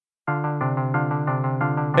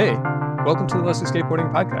Welcome to the Lusty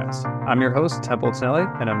Skateboarding Podcast. I'm your host, Templeton Elliott,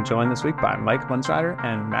 and I'm joined this week by Mike Munzenrider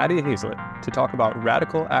and Maddie Hazlett to talk about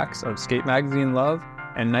radical acts of skate magazine love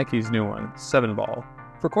and Nike's new one, 7-Ball.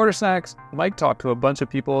 For Quartersnacks, Mike talked to a bunch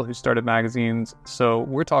of people who started magazines, so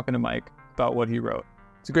we're talking to Mike about what he wrote.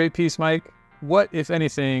 It's a great piece, Mike. What, if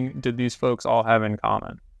anything, did these folks all have in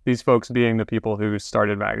common? These folks being the people who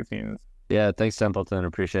started magazines. Yeah, thanks, Templeton.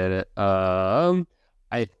 Appreciate it.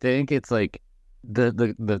 I think it's like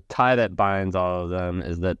the tie that binds all of them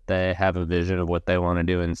is that they have a vision of what they want to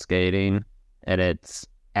do in skating, and it's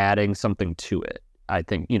adding something to it. I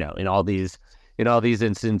think, in all these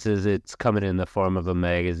instances, it's coming in the form of a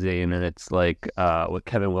magazine, and it's like what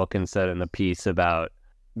Kevin Wilkins said in the piece about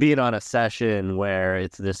being on a session where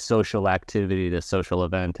it's this social activity, this social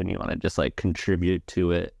event, and you want to just like contribute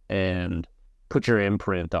to it and put your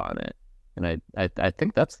imprint on it. And I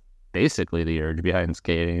think that's basically the urge behind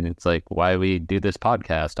skating. It's like why we do this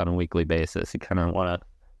podcast on a weekly basis. You kind of want to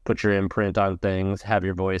put your imprint on things, have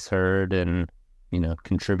your voice heard, and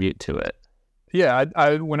contribute to it. Yeah,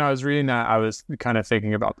 I when I was reading that, I was kind of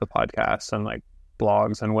thinking about the podcast and like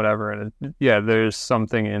blogs and whatever. And there's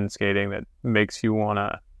something in skating that makes you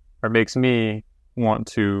makes me want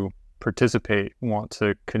to participate, want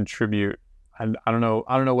to contribute. And I don't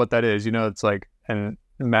know what that is. It's like, and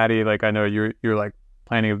Maddie, like I know you're like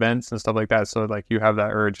planning events and stuff like that, so like you have that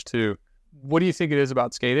urge too. What do you think it is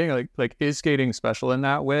about skating? Like is skating special in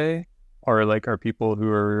that way, or like are people who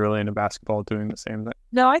are really into basketball doing the same thing?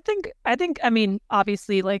 No, I think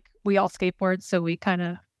obviously like we all skateboard, so we kind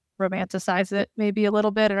of romanticize it maybe a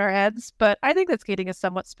little bit in our heads, but I think that skating is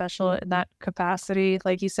somewhat special in that capacity.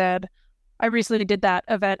 Like you said, I recently did that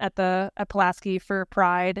event at Pulaski for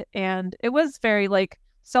Pride, and it was very like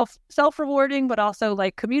self-rewarding, but also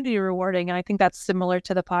like community rewarding. And I think that's similar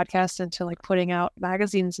to the podcast and to like putting out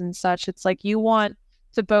magazines and such. It's like you want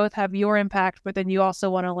to both have your impact, but then you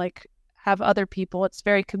also want to like have other people. It's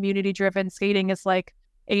very community driven. Skating is like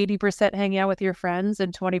 80% hanging out with your friends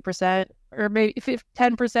and 20% or maybe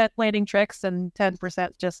 10% landing tricks and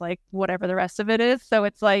 10% just like whatever the rest of it is. So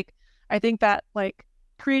it's like, I think that like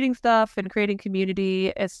creating stuff and creating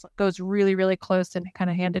community goes really, really close and kind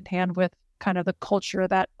of hand in hand with kind of the culture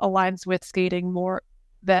that aligns with skating more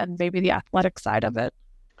than maybe the athletic side of it.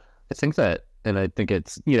 I think that, and I think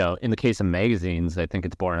it's, in the case of magazines, I think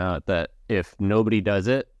it's borne out that if nobody does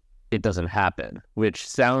it, it doesn't happen, which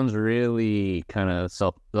sounds really kind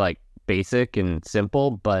of basic and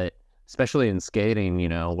simple, but especially in skating,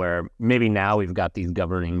 where maybe now we've got these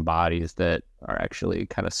governing bodies that are actually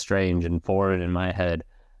kind of strange and foreign in my head.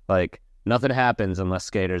 Like nothing happens unless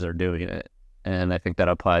skaters are doing it. And I think that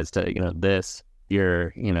applies to,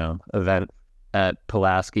 your event at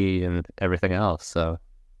Pulaski and everything else. So,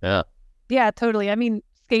 yeah. Yeah, totally. I mean,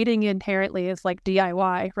 skating inherently is like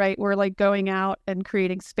DIY, right? We're like going out and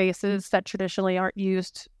creating spaces that traditionally aren't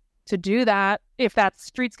used to do that. If that's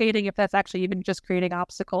street skating, if that's actually even just creating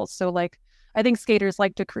obstacles. So like, I think skaters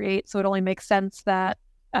like to create. So it only makes sense that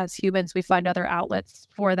as humans, we find other outlets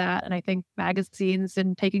for that. And I think magazines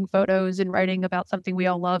and taking photos and writing about something we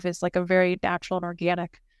all love is like a very natural and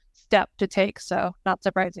organic step to take. So not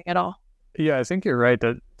surprising at all. Yeah, I think you're right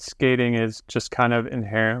that skating is just kind of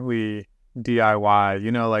inherently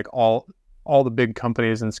DIY. Like all the big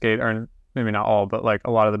companies in skate are, maybe not all, but like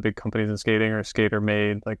a lot of the big companies in skating are skater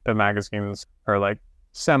made. Like the magazines are like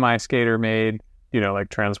semi skater made, like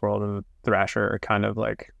Transworld and Thrasher are kind of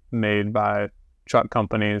like made by truck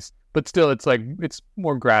companies, but still it's like it's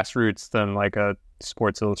more grassroots than like a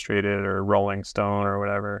Sports Illustrated or Rolling Stone or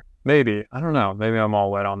whatever. Maybe, I don't know, maybe I'm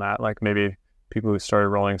all wet on that. Like maybe people who started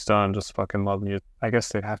Rolling Stone just fucking love music. I guess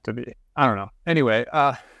they'd have to be. I don't know. Anyway,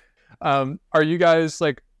 are you guys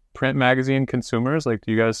like print magazine consumers? Like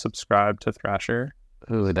do you guys subscribe to Thrasher?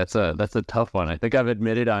 Ooh, that's a tough one. I think I've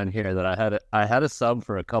admitted on here that I had a sub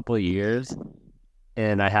for a couple of years,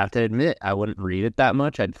 and I have to admit I wouldn't read it that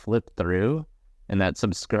much. I'd flip through. And that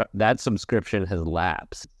subscription has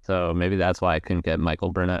lapsed. So maybe that's why I couldn't get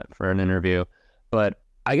Michael Burnett for an interview. But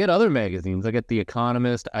I get other magazines. I get The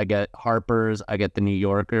Economist, I get Harper's, I get The New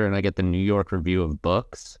Yorker, and I get the New York Review of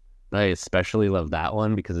Books. I especially love that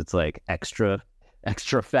one because it's like extra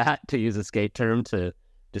fat, to use a skate term, to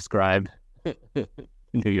describe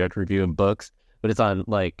New York Review of Books. But it's on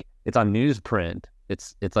newsprint.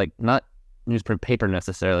 It's like not newsprint paper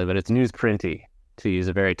necessarily, but it's newsprinty, to use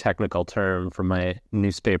a very technical term from my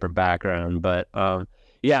newspaper background. But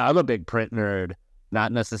yeah, I'm a big print nerd,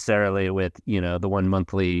 not necessarily with, the one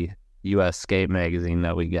monthly US skate magazine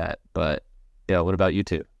that we get. But yeah, what about you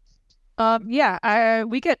two?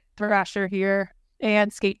 We get Thrasher here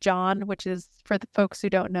and Skate John, which is, for the folks who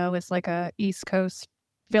don't know, is like a East Coast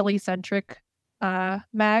Philly-centric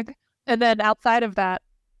mag. And then outside of that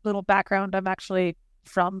little background, I'm actually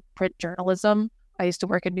from print journalism. I used to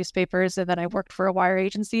work in newspapers, and then I worked for a wire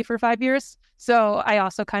agency for 5 years. So I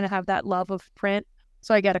also kind of have that love of print.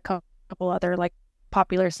 So I get a couple other like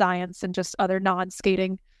popular science and just other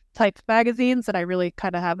non-skating type magazines, and I really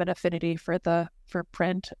kind of have an affinity for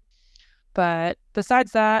print. But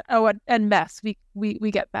besides that, and Mess,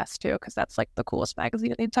 we get Mess too, because that's like the coolest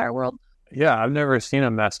magazine in the entire world. Yeah, I've never seen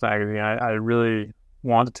a Mess magazine. I really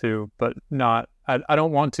want to, but not. I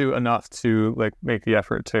don't want to enough to like make the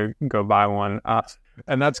effort to go buy one.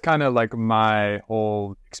 And that's kind of like my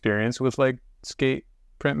whole experience with like skate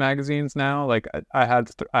print magazines now. Like I had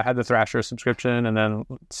the Thrasher subscription, and then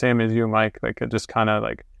same as you, Mike, like I just kind of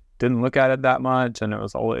like didn't look at it that much, and it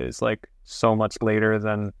was always like so much later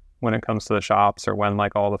than when it comes to the shops or when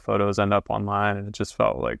like all the photos end up online, and it just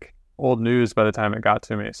felt like old news by the time it got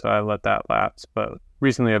to me. So I let that lapse. But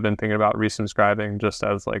recently I've been thinking about resubscribing just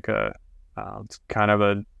as like a kind of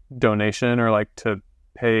a donation, or like to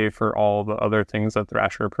pay for all the other things that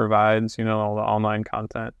Thrasher provides, you know, all the online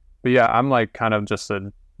content. But yeah, I'm like kind of just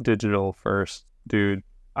a digital first dude.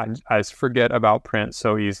 I forget about print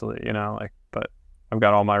so easily, you know, like, but I've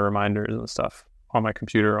got all my reminders and stuff on my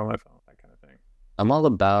computer, on my phone, that kind of thing. I'm all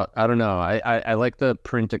about, I don't know, I like the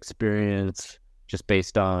print experience just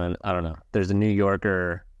based on, I don't know, there's a New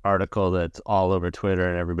Yorker article that's all over Twitter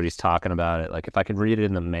and everybody's talking about it. Like if I could read it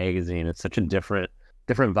in the magazine, it's such a different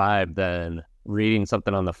vibe than reading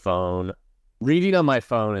something on the phone. Reading on my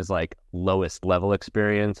phone is like lowest level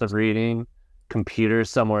experience of reading. Computer's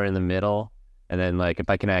somewhere in the middle. And then like if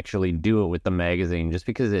I can actually do it with the magazine, just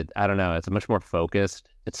because I don't know, it's much more focused.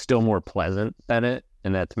 It's still more pleasant than it.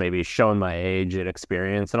 And that's maybe showing my age and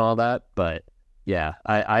experience and all that. But yeah,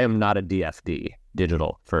 I am not a DFD,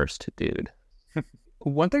 digital first dude.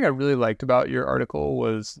 One thing I really liked about your article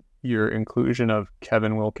was your inclusion of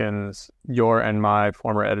Kevin Wilkins, your and my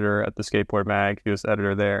former editor at the Skateboard Mag. He was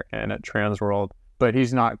editor there and at Transworld, but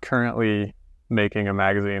he's not currently making a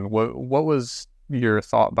magazine. What was your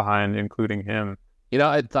thought behind including him? You know,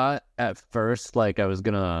 I thought at first like I was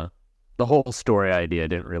gonna, the whole story idea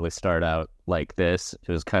didn't really start out like this.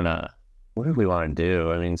 It was kind of, what did we want to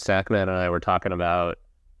do? I mean, Sackman and I were talking about,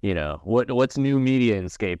 you know, what's new media in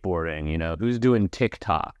skateboarding? You know, who's doing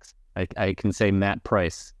TikToks? I can say Matt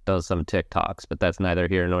Price does some TikToks, but that's neither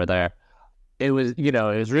here nor there. It was, you know,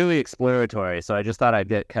 it was really exploratory. So I just thought I'd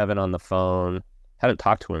get Kevin on the phone. Hadn't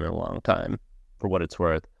talked to him in a long time, for what it's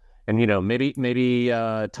worth. And, you know, maybe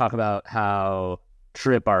talk about how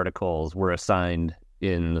trip articles were assigned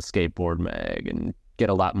in the Skateboard Mag and get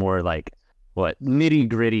a lot more like nitty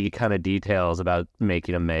gritty kind of details about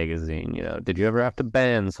making a magazine. You know, did you ever have to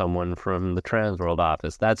ban someone from the Transworld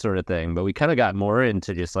office, that sort of thing? But we kind of got more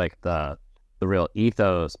into just like the real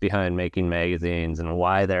ethos behind making magazines and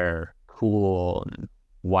why they're cool and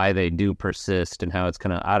why they do persist and how it's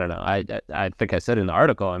kind of, I don't know. I think I said in the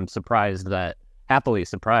article, I'm happily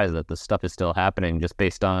surprised that this stuff is still happening, just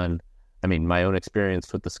based on, I mean, my own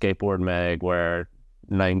experience with the Skateboard Mag, where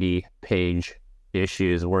 90-page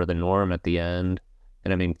issues were the norm at the end.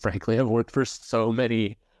 And I mean, frankly, I've worked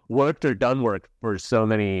or done work for so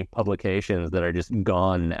many publications that are just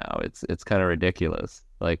gone now. It's kind of ridiculous,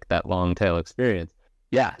 like that long tail experience.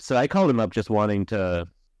 Yeah, so I called him up just wanting to,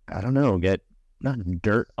 I don't know, get not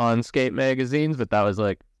dirt on skate magazines, but that was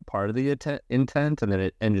like part of the intent. And then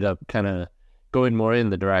it ended up kind of going more in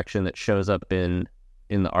the direction that shows up in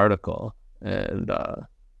the article. And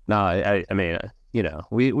I mean, you know,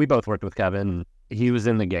 we both worked with Kevin. He was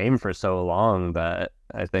in the game for so long that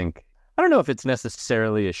I think, I don't know if it's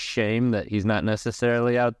necessarily a shame that he's not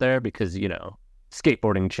necessarily out there, because, you know,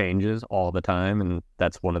 skateboarding changes all the time. And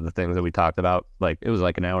that's one of the things that we talked about. Like, it was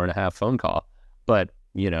like an 1.5-hour phone call. But,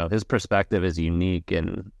 you know, his perspective is unique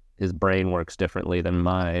and his brain works differently than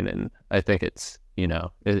mine. And I think it's, you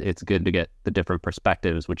know, it's good to get the different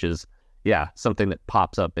perspectives, which is, yeah, something that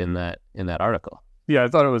pops up in that article. Yeah, I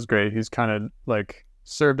thought it was great. He's kind of like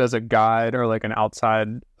served as a guide or like an outside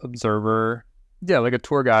observer. Yeah, like a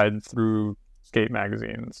tour guide through skate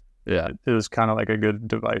magazines. Yeah. It was kind of like a good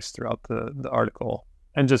device throughout the article,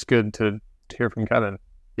 and just good to hear from Kevin.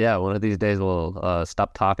 Yeah, one of these days we'll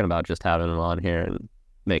stop talking about just having him on here and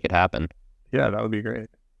make it happen. Yeah, that would be great.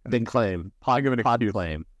 Big claim. Pod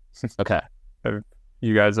claim. Okay. Have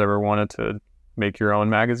you guys ever wanted to make your own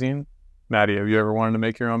magazine? Maddie, have you ever wanted to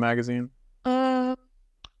make your own magazine?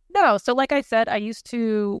 No. So like I said, I used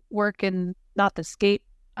to work in not the skate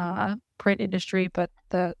print industry, but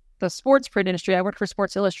the sports print industry. I worked for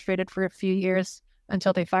Sports Illustrated for a few years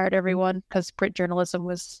until they fired everyone because print journalism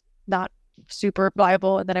was not super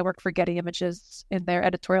viable. And then I worked for Getty Images in their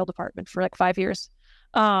editorial department for like 5 years.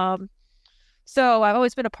 So I've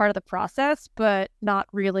always been a part of the process, but not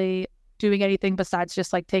really doing anything besides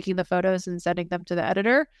just like taking the photos and sending them to the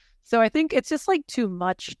editor. So I think it's just like too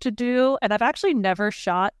much to do. And I've actually never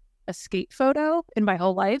shot a skate photo in my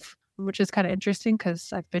whole life, which is kind of interesting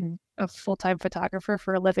because I've been a full-time photographer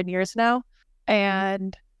for 11 years now.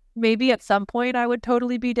 And maybe at some point I would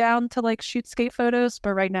totally be down to like shoot skate photos.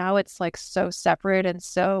 But right now it's like so separate and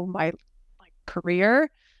so my like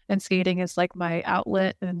career, and skating is like my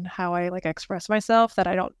outlet and how I like express myself, that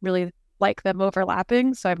I don't really like them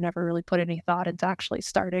overlapping. So I've never really put any thought into actually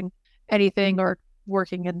starting anything or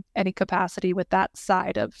working in any capacity with that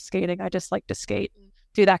side of skating. I just like to skate and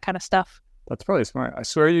do that kind of stuff. That's probably smart. I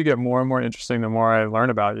swear you get more and more interesting the more I learn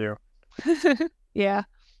about you. Yeah.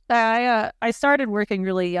 I started working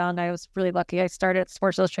really young. I was really lucky. I started at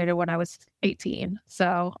Sports Illustrated when I was 18.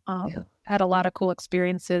 So had a lot of cool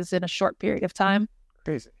experiences in a short period of time.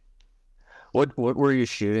 Crazy. What were you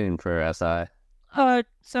shooting for SI?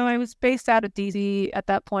 So I was based out of DC at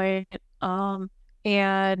that point.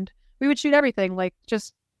 And we would shoot everything, like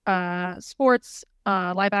just sports,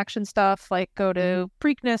 live action stuff, like go to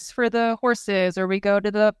Preakness for the horses, or we go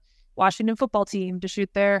to the Washington football team to shoot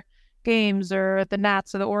their games, or the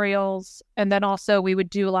Nats or the Orioles. And then also we would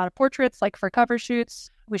do a lot of portraits, like for cover shoots.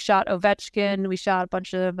 We shot Ovechkin. We shot a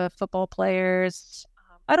bunch of football players.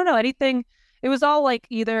 I don't know, anything. It was all like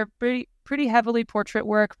either pretty heavily portrait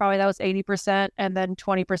work. Probably that was 80%. And then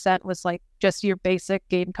 20% was like just your basic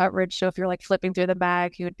game coverage. So if you're like flipping through the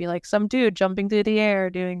mag, you would be like some dude jumping through the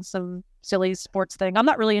air, doing some silly sports thing. I'm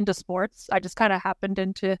not really into sports. I just kind of happened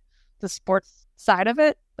into the sports side of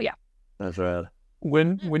it. But yeah. That's right.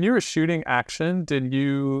 When you were shooting action, did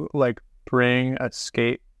you like bring a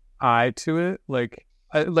skate eye to it? Like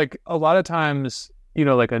a lot of times, you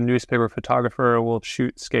know, like a newspaper photographer will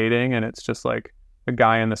shoot skating and it's just like a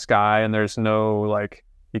guy in the sky and there's no like,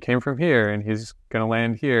 he came from here and he's going to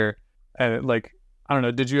land here. And it, like, I don't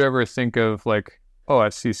know, did you ever think of like, oh, I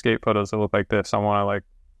see skate photos that look like this, I want to like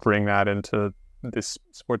bring that into this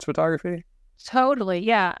sports photography? Totally.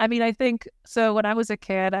 Yeah. I mean, I think so. When I was a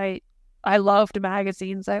kid, I loved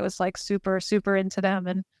magazines. I was like super, super into them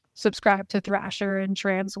and subscribed to Thrasher and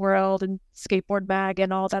Trans World and Skateboard Mag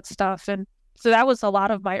and all that stuff. And so that was a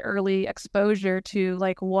lot of my early exposure to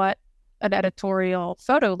like what an editorial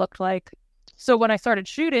photo looked like. So when I started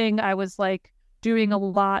shooting, I was like doing a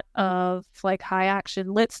lot of like high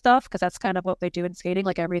action lit stuff, because that's kind of what they do in skating.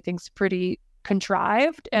 Like everything's pretty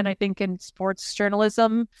contrived. And I think in sports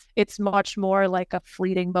journalism, it's much more like a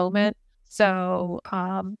fleeting moment. So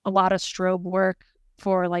a lot of strobe work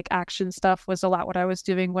for like action stuff was a lot what I was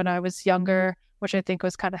doing when I was younger, which I think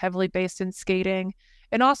was kind of heavily based in skating.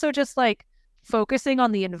 And also just like focusing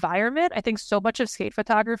on the environment. I think so much of skate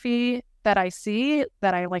photography that I see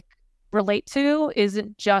that I like relate to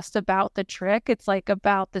isn't just about the trick. It's like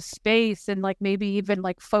about the space and like maybe even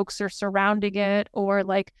like folks are surrounding it, or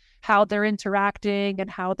like how they're interacting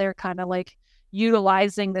and how they're kind of like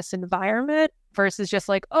utilizing this environment, versus just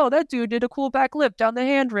like, oh, that dude did a cool back lip down the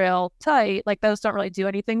handrail, tight. Like those don't really do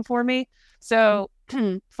anything for me. So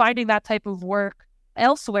finding that type of work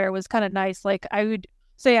elsewhere was kind of nice. Like I would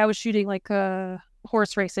say I was shooting like a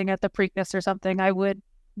horse racing at the Preakness or something. I would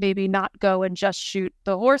maybe not go and just shoot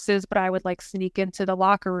the horses, but I would like sneak into the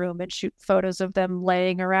locker room and shoot photos of them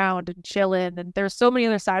laying around and chilling. And there's so many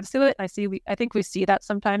other sides to it. I think we see that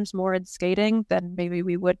sometimes more in skating than maybe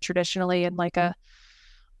we would traditionally in like a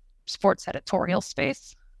sports editorial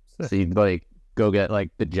space. So you'd like go get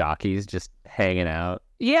like the jockeys just hanging out.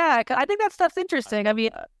 Yeah, I think that stuff's interesting. I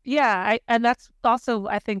mean, yeah, and that's also,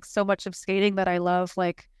 I think, so much of skating that I love.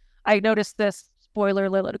 Like, I noticed this, spoiler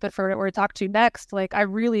alert, a little bit for what we're talking to next. Like, I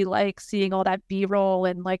really like seeing all that B-roll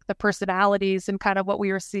and like the personalities and kind of what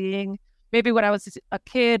we were seeing. Maybe when I was a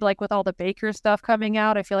kid, like with all the Baker stuff coming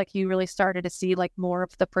out, I feel like you really started to see like more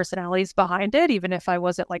of the personalities behind it, even if I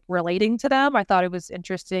wasn't like relating to them. I thought it was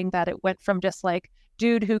interesting that it went from just like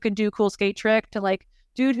dude who can do cool skate trick to like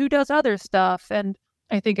dude who does other stuff. And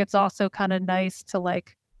I think it's also kind of nice to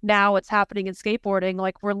like, now what's happening in skateboarding,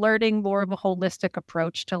 like we're learning more of a holistic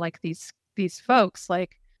approach to like these folks.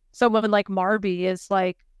 Like someone like Marby is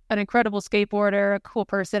like an incredible skateboarder, a cool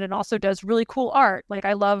person, and also does really cool art. Like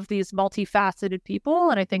I love these multifaceted people.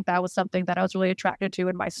 And I think that was something that I was really attracted to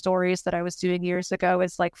in my stories that I was doing years ago,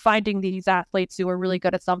 is like finding these athletes who are really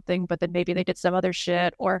good at something, but then maybe they did some other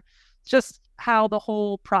shit, or just how the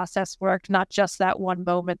whole process worked, not just that one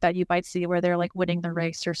moment that you might see where they're like winning the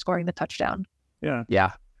race or scoring the touchdown.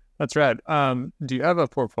 Yeah, that's right. Do you have a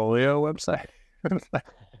portfolio website?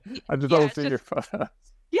 I just don't see your photos.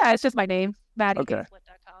 Yeah, it's just my name, Okay.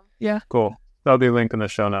 MaddieHazlett.com. Yeah. Cool. That'll be linked in the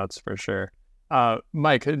show notes for sure.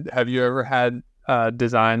 Mike, have you ever had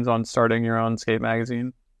designs on starting your own skate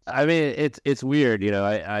magazine? I mean, it's weird, you know.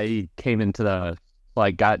 I came into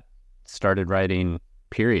got started writing.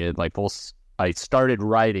 Period. I started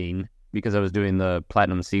writing because I was doing the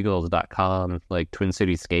PlatinumSeagulls.com like Twin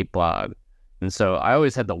City skate blog, and so I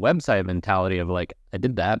always had the website mentality of like I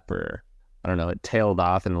did that for, I don't know, it tailed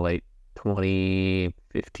off in the late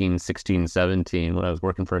 2015, 16, 17 when I was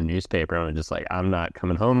working for a newspaper, and I was just like, I'm not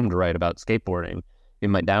coming home to write about skateboarding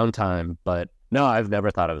in my downtime. But no, I've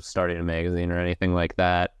never thought of starting a magazine or anything like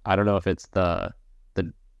that. I don't know if it's the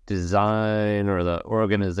design or the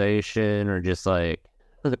organization or just like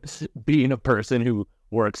being a person who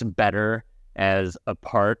works better as a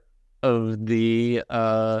part of the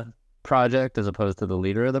project as opposed to the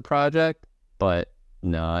leader of the project. But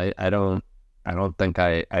no, I don't think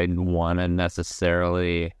I'd want to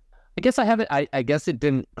necessarily. I guess I haven't. I guess it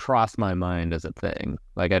didn't cross my mind as a thing.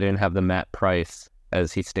 Like I didn't have the Matt Price,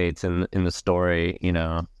 as he states in the story, you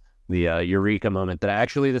know, the eureka moment that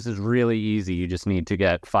actually this is really easy. You just need to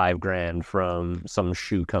get $5,000 from some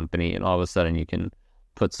shoe company, and all of a sudden you can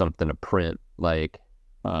put something to print. Like,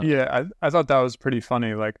 yeah, I thought that was pretty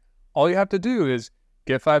funny. Like, all you have to do is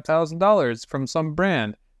get $5,000 from some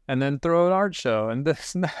brand, and then throw an art show and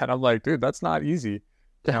this and that. I'm like, dude, that's not easy.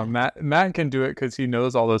 You know, Matt can do it because he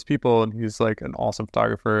knows all those people, and he's like an awesome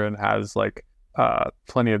photographer and has like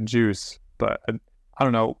plenty of juice. But I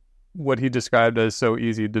don't know, what he described as so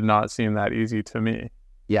easy did not seem that easy to me.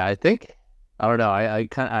 Yeah, I don't know.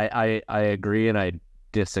 I agree and I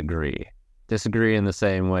disagree. Disagree in the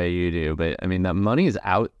same way you do. But I mean, that money's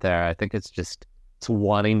out there. I think it's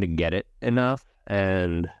wanting to get it enough.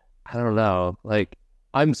 And I don't know, like,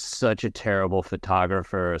 I'm such a terrible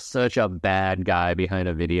photographer, such a bad guy behind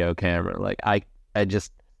a video camera. Like I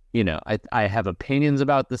just, you know, I have opinions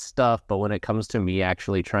about this stuff, but when it comes to me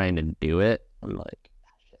actually trying to do it, I'm like,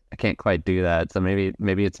 I can't quite do that. So maybe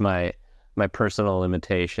it's my personal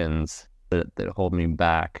limitations that hold me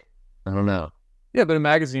back. I don't know. Yeah, but a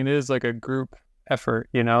magazine is like a group effort,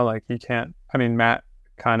 you know, like you can't, I mean, Matt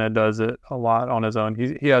kind of does it a lot on his own.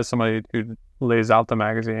 He has somebody who lays out the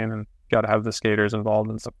magazine, and got to have the skaters involved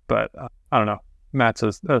and stuff. But I don't know. Matt's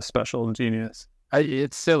a special genius.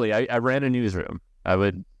 It's silly. I ran a newsroom. I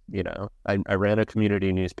ran a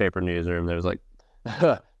community newspaper newsroom. There was like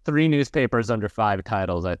 3 newspapers under 5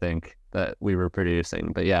 titles, I think, that we were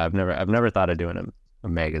producing. But yeah, I've never thought of doing a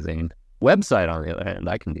magazine. Website, on the other hand,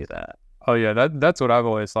 I can do that. Oh yeah, that's what I've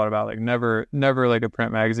always thought about. Like never like a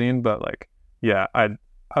print magazine, but like, yeah, I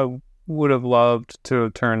would have loved to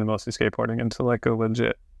have turned Mostly Skateboarding into like a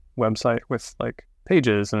legit website with like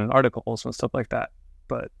pages and articles and stuff like that.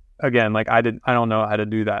 But again, like I don't know how to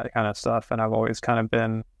do that kind of stuff, and I've always kind of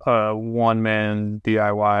been a one-man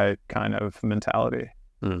DIY kind of mentality.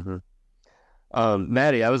 Mm-hmm.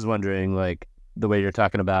 Maddie, I was wondering, like, the way you're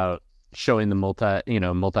talking about showing the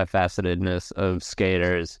multifacetedness of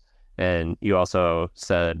skaters, and you also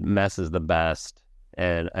said mess is the best.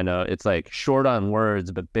 And I know it's like short on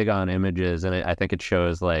words, but big on images. And I think it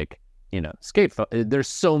shows, like, you know, there's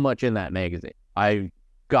so much in that magazine. I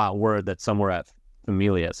got word that some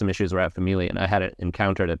issues were at Familia, and I hadn't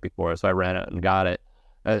encountered it before. So I ran out and got it.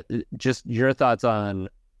 Just your thoughts on,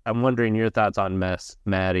 I'm wondering your thoughts on mess,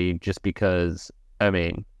 Maddie, just because, I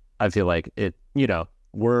mean, I feel like it, you know,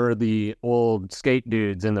 we're the old skate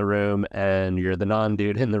dudes in the room and you're the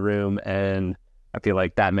non-dude in the room. And I feel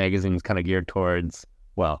like that magazine's kind of geared towards,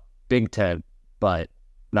 well, Big Tent, but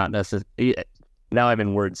not necessarily. Now I'm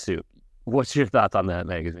in word soup. What's your thoughts on that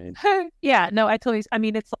magazine? Yeah, no, I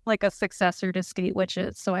mean, it's like a successor to Skate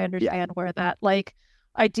Witches, so I understand where that like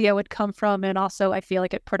idea would come from. And also I feel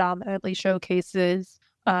like it predominantly showcases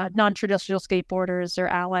non-traditional skateboarders or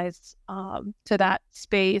allies to that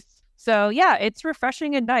space. So yeah, it's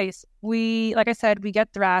refreshing and nice. Like I said, we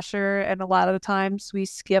get Thrasher, and a lot of the times we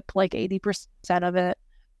skip like 80% of it.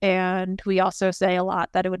 And we also say a lot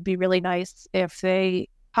that it would be really nice if they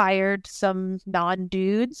hired some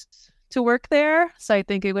non-dudes to work there. So I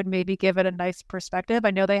think it would maybe give it a nice perspective. I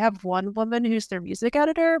know they have one woman who's their music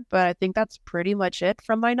editor, but I think that's pretty much it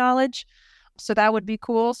from my knowledge. So that would be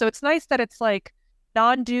cool. So it's nice that it's like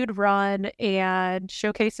non-dude run and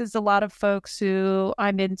showcases a lot of folks who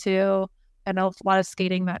I'm into and a lot of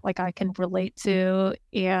skating that like I can relate to,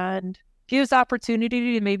 and gives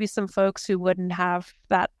opportunity to maybe some folks who wouldn't have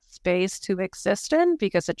that space to exist in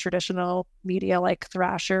because a traditional media like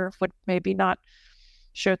Thrasher would maybe not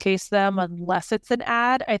showcase them unless it's an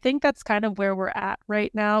ad. I think that's kind of where we're at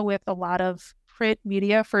right now with a lot of print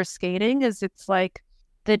media for skating, is it's like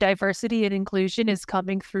the diversity and inclusion is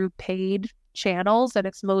coming through paid channels, and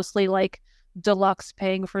it's mostly like Deluxe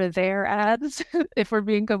paying for their ads, if we're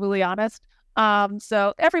being completely honest.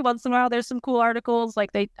 So every once in a while there's some cool articles. Like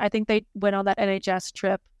I think they went on that NHS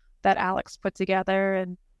trip that Alex put together,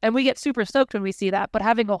 and we get super stoked when we see that. But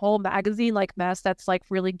having a whole magazine like Mess that's like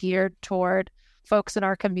really geared toward folks in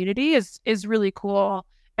our community is really cool.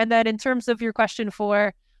 And then in terms of your question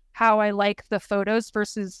for how I like the photos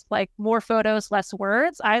versus like more photos, less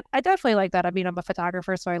words, I definitely like that. I mean, I'm a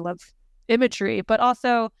photographer, so I love imagery, but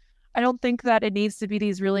also I don't think that it needs to be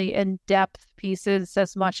these really in-depth pieces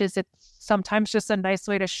as much as it's sometimes just a nice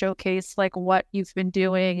way to showcase like what you've been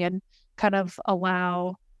doing and kind of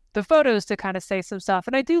allow the photos to kind of say some stuff.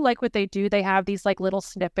 And I do like what they do. They have these like little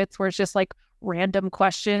snippets where it's just like random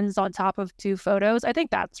questions on top of 2 photos. I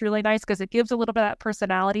think that's really nice because it gives a little bit of that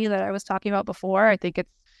personality that I was talking about before. I think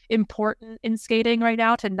it's important in skating right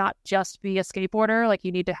now to not just be a skateboarder. Like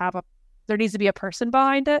you need to have there needs to be a person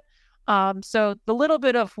behind it. So the little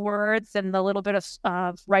bit of words and the little bit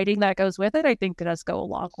of writing that goes with it, I think it does go a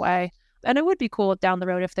long way. And it would be cool down the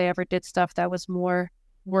road if they ever did stuff that was more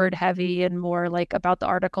word heavy and more like about the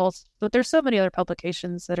articles. But there's so many other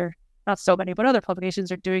publications that are, not so many, but other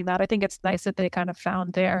publications are doing that. I think it's nice that they kind of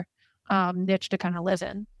found their niche to kind of live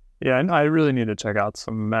in. Yeah, and I really need to check out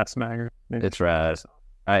some Mess magazine. It's rad.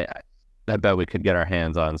 I bet we could get our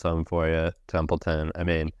hands on some for you, Templeton. I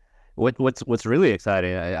mean, what's really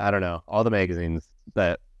exciting, I don't know, all the magazines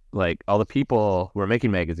that, like, all the people who are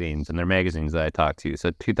making magazines and their magazines that I talked to.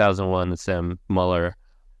 So 2001, Sam Muller,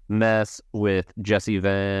 Mess with Jesse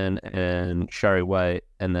Van and Shari White,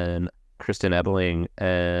 and then Kristen Ebeling,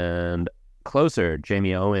 and Closer,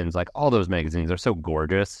 Jamie Owens. Like, all those magazines are so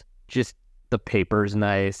gorgeous. Just the paper's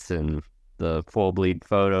nice and the full bleed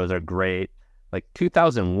photos are great. Like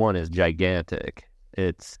 2001 is gigantic.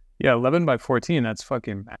 It's 11 by 14. That's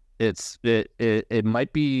fucking mad. It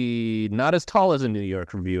might be not as tall as a New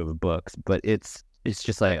York Review of Books, but it's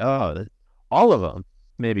just like, oh, all of them.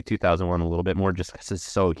 Maybe 2001 a little bit more, just because it's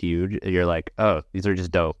so huge. You're like, oh, these are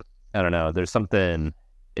just dope. I don't know. There's something.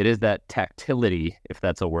 It is that tactility, if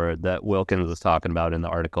that's a word, that Wilkins was talking about in the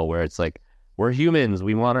article, where it's like, we're humans.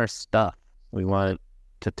 We want our stuff. We want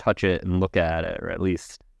to touch it and look at it, or at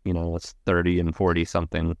least, you know, what's 30 and 40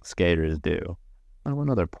 something skaters do. Oh, one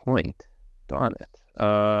other point. Darn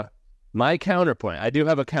it. My counterpoint. I do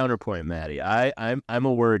have a counterpoint, Maddie. I'm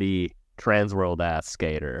a wordy Transworld ass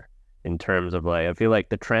skater in terms of, like, I feel like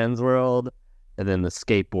the Transworld and then the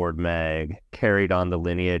Skateboard mag carried on the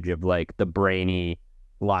lineage of like the brainy,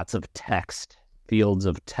 lots of text, fields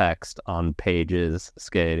of text on pages,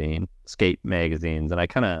 skate magazines. And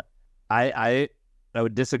I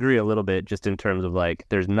would disagree a little bit, just in terms of like,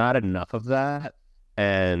 there's not enough of that,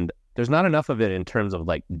 and there's not enough of it in terms of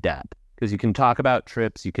like depth, because you can talk about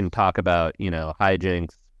trips, you can talk about, you know,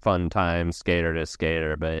 hijinks, fun times, skater to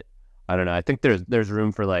skater, but I don't know. I think there's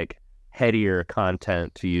room for like headier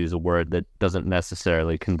content, to use a word that doesn't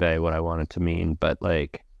necessarily convey what I want it to mean, but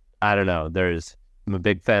like, I don't know. I'm a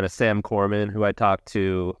big fan of Sam Corman, who I talked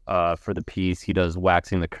to for the piece. He does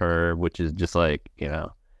Waxing the Curb, which is just like, you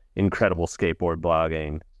know, incredible skateboard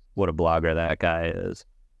blogging. What a blogger that guy is.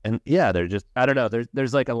 And yeah, they're just, I don't know,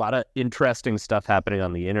 there's like a lot of interesting stuff happening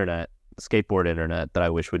on the internet, skateboard internet, that I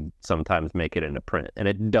wish would sometimes make it into print. And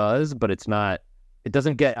it does, but it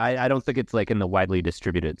doesn't get, I don't think it's like in the widely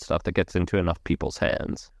distributed stuff that gets into enough people's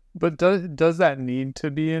hands. But does that need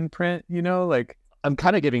to be in print? You know, like, I'm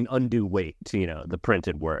kind of giving undue weight to, you know, the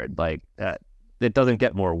printed word. Like, it doesn't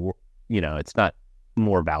get more, you know, it's not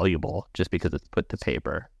more valuable just because it's put to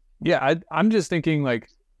paper. Yeah, I'm just thinking, like,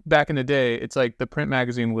 back in the day, it's like the print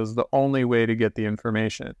magazine was the only way to get the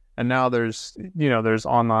information. And now there's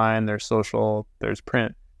online, there's social, there's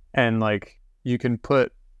print. And like, you can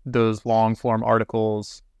put those long form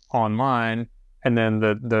articles online, and then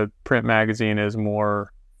the print magazine is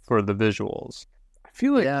more for the visuals. I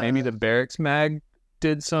feel like maybe the Barracks mag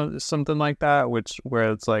did something like that,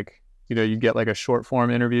 where it's like, you know, you get like a short form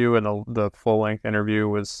interview, and the full length interview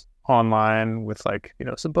was online with, like, you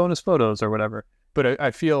know, some bonus photos or whatever. But I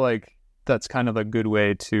feel like that's kind of a good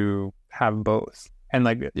way to have both. And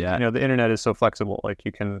like, you know, the internet is so flexible. Like,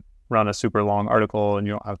 you can run a super long article and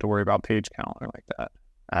you don't have to worry about page count or like that.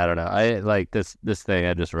 I don't know. I like this thing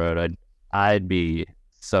I just wrote. I'd be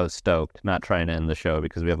so stoked, not trying to end the show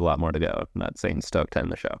because we have a lot more to go. I'm not saying stoked to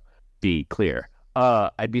end the show. Be clear.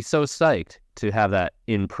 I'd be so psyched to have that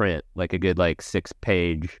in print, like a good like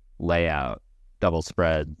 6-page layout, double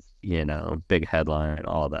spreads, you know, big headline,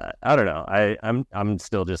 all that. I don't know. I'm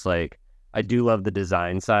still just like, I do love the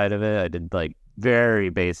design side of it. I did like very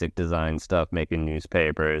basic design stuff making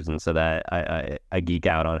newspapers, and so that I geek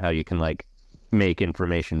out on how you can like make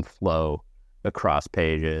information flow across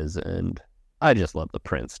pages, and I just love the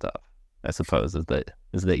print stuff, I suppose is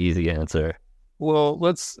the easy answer. Well,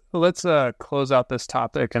 let's close out this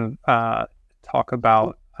topic and talk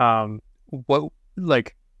about what,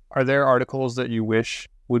 like, are there articles that you wish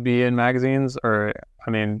would be in magazines? Or, I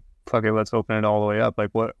mean, fuck it, let's open it all the way up.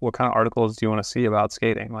 Like, what kind of articles do you want to see about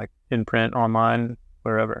skating? Like, in print, online,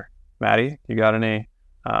 wherever. Maddie, you got any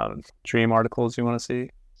dream articles you want to see?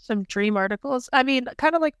 Some dream articles? I mean,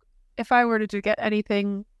 kind of like if I were to get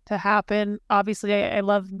anything to happen, obviously I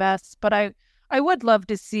love mess, but I would love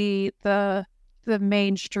to see the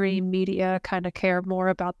mainstream media kind of care more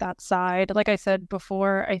about that side. Like I said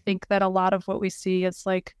before, I think that a lot of what we see is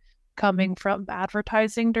like coming from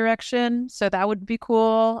advertising direction. So that would be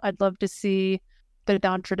cool. I'd love to see the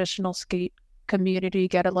non-traditional skate community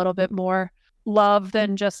get a little bit more love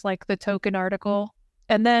than just like the token article.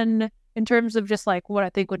 And then in terms of just like what I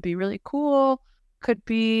think would be really cool could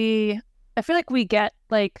be, I feel like we get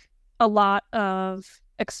like a lot of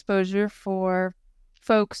exposure for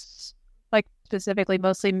folks, like specifically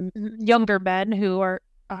mostly younger men who are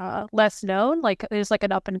less known. Like there's like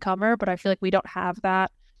an up and comer, but I feel like we don't have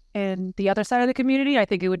that in the other side of the community. I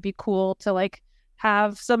think it would be cool to like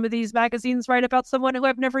have some of these magazines write about someone who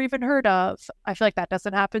I've never even heard of. I feel like that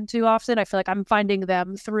doesn't happen too often. I feel like I'm finding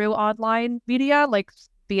them through online media, like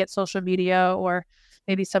be it social media or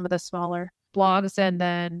maybe some of the smaller blogs. And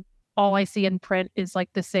then all I see in print is like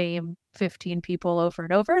the same 15 people over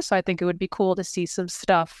and over. So I think it would be cool to see some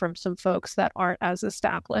stuff from some folks that aren't as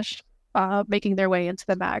established making their way into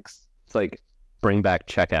the mags. It's like bring back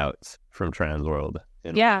checkouts from Transworld.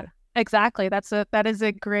 Yeah, exactly. That is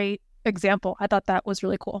a great example. I thought that was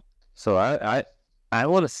really cool. So I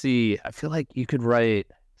want to see, I feel like you could write,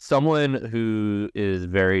 someone who is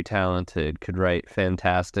very talented could write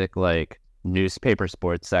fantastic like newspaper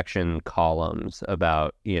sports section columns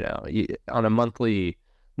about, you know, on a monthly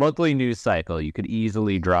news cycle, you could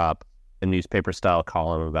easily drop a newspaper style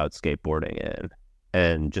column about skateboarding in,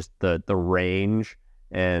 and just the range,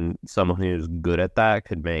 and someone who's good at that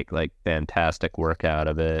could make like fantastic work out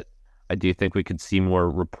of it. I do think we could see more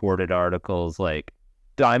reported articles like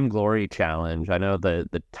Dime Glory Challenge. I know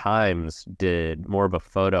the Times did more of a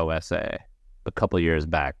photo essay a couple years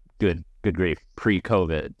back. Good grief,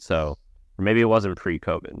 pre-COVID. So, or maybe it wasn't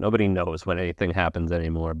pre-COVID. Nobody knows when anything happens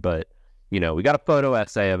anymore. But, you know, we got a photo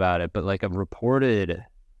essay about it, but like a reported,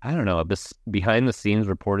 I don't know, a behind the scenes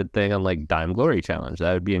reported thing on like Dime Glory Challenge.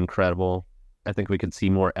 That would be incredible. I think we could see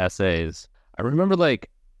more essays. I remember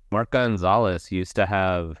like Mark Gonzalez used to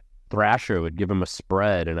have, Thrasher would give him a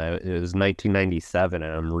spread, and it was 1997,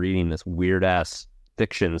 and I'm reading this weird ass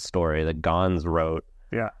fiction story that Gons wrote.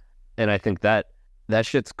 Yeah. And I think that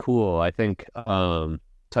shit's cool. I think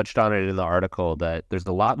touched on it in the article that there's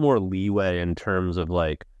a lot more leeway in terms of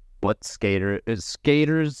like what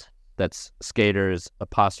skaters, that's skaters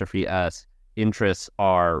apostrophe S, interests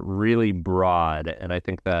are really broad. And I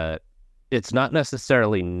think that it's not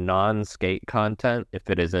necessarily non-skate content if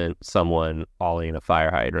it isn't someone ollieing a fire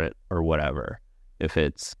hydrant or whatever. If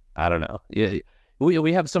it's, I don't know.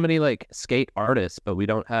 We have so many like skate artists, but we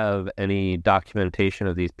don't have any documentation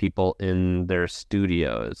of these people in their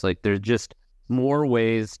studios. Like there's just more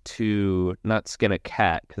ways to not skin a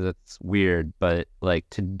cat, because it's weird, but like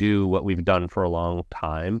to do what we've done for a long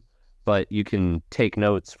time. But you can take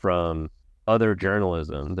notes from other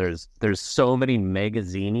journalism. There's so many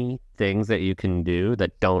magazine-y things that you can do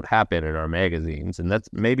that don't happen in our magazines, and that's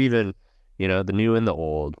maybe even, you know, the new and the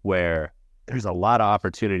old, where there's a lot of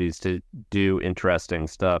opportunities to do interesting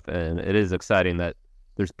stuff, and it is exciting that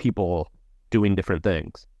there's people doing different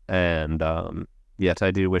things. And yet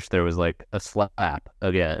I do wish there was like a slap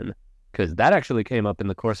again, because that actually came up in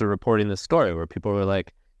the course of reporting this story, where people were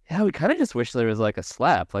like, yeah, we kind of just wish there was like a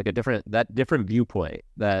slap, like that different viewpoint,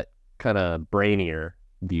 that kind of brainier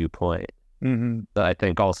viewpoint. Mm-hmm. That I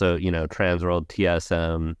think also, you know, Transworld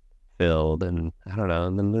TSM filled, and I don't know,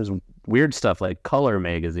 and then there's weird stuff like Color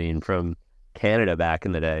Magazine from Canada back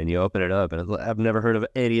in the day, and you open it up and it's like, I've never heard of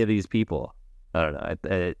any of these people. I don't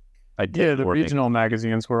know. The regional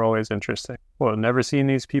magazines were always interesting. Well, never seen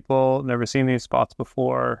these people, never seen these spots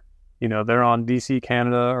before. You know, they're on DC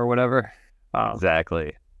Canada or whatever.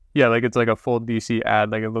 Exactly. Yeah, like it's like a full DC ad.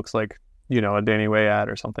 Like it looks like, you know, a Danny Way ad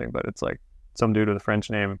or something, but it's like some dude with a French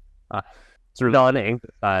name. It's really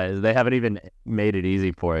they haven't even made it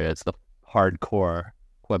easy for you. It's the hardcore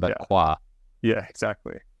Quebecois. Yeah,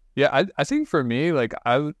 exactly. Yeah, I think for me, like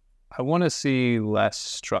I want to see less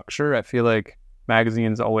structure. I feel like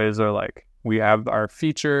magazines always are like, we have our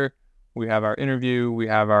feature, we have our interview, we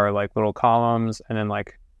have our like little columns, and then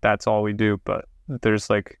like that's all we do. But there's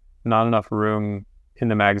like not enough room in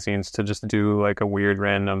the magazines to just do like a weird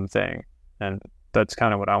random thing. And that's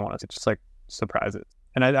kind of what I want to just like surprise it.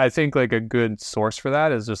 And I think like a good source for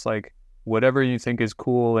that is just like whatever you think is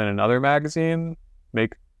cool in another magazine,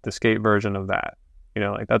 make the skate version of that. You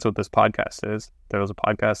know, like that's what this podcast is. There was a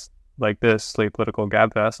podcast like this, Slate Political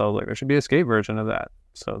Gabfest. I was like, there should be a skate version of that.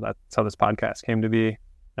 So that's how this podcast came to be.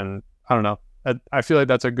 And I don't know. I feel like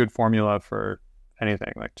that's a good formula for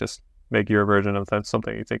anything. Like just make your version of that,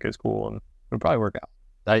 something you think is cool, and it'll probably work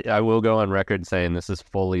out. I will go on record saying this is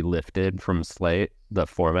fully lifted from Slate, the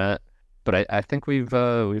format. But I think we've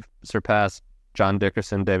surpassed John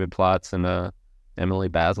Dickerson, David Plotz, and Emily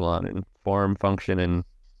Bazelon in form, function, and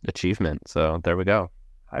achievement. So there we go.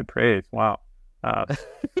 High praise. Wow.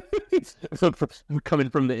 Coming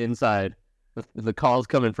from the inside. The call's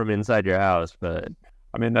coming from inside your house, but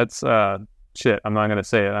I mean, that's shit. I'm not going to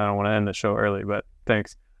say it. I don't want to end the show early, but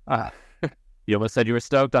thanks. You almost said you were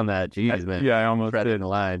stoked on that. Jeez, man. Yeah, I almost did. In the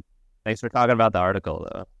line. Thanks for talking about the article,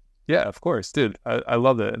 though. Yeah, of course, dude. I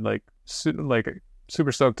loved it. Like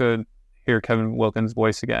super stoked to hear Kevin Wilkins'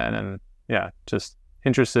 voice again, and yeah, just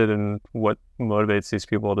interested in what motivates these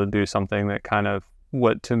people to do something that kind of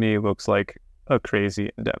what to me looks like a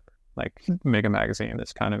crazy endeavor, like make a magazine in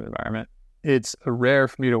this kind of environment. It's rare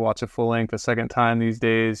for me to watch a full length a second time these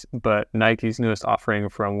days, but Nike's newest offering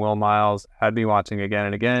from Will Miles had me watching again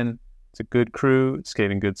and again. It's a good crew,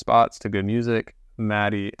 skating good spots to good music.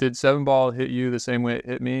 Maddie, did 7-Ball hit you the same way it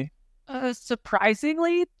hit me?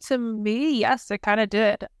 Surprisingly to me, yes, it kind of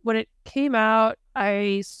did. When it came out,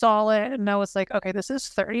 I saw it and I was like, okay, this is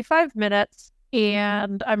 35 minutes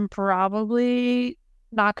and I'm probably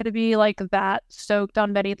not going to be like that stoked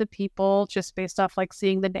on many of the people just based off like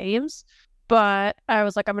seeing the names. But I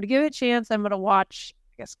was like, I'm going to give it a chance. I'm going to watch,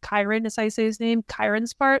 I guess, Kyron is how you say his name,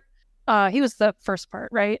 Kyron's part. He was the first part,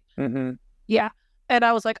 right? Mm-hmm. Yeah. And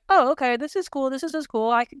I was like, oh, okay, this is cool. This is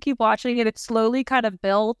cool. I can keep watching it. It slowly kind of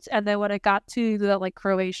built. And then when it got to the like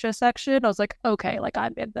Croatia section, I was like, okay, like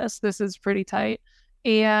I'm in this. This is pretty tight.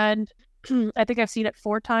 And I think I've seen it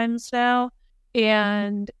 4 times now.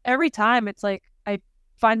 And every time it's like I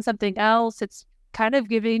find something else. It's kind of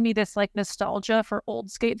giving me this like nostalgia for old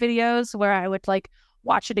skate videos where I would like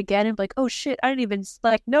watch it again and be like, oh shit, I didn't even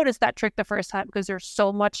like notice that trick the first time because there's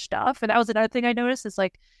so much stuff. And that was another thing I noticed is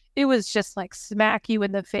like it was just like smack you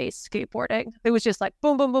in the face skateboarding. It was just like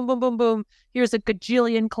boom, boom, boom, boom, boom, boom. Here's a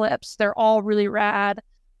gajillion clips. They're all really rad.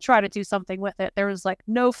 Try to do something with it. There was like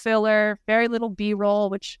no filler, very little B-roll,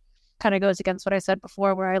 which kind of goes against what I said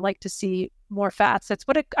before, where I like to see more facets.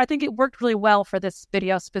 But I think it worked really well for this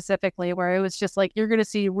video specifically, where it was just like you're going to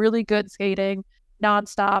see really good skating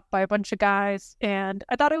nonstop by a bunch of guys. And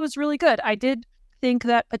I thought it was really good. I did think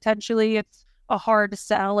that potentially it's a hard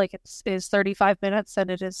sell, like it is 35 minutes and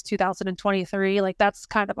it is 2023. Like that's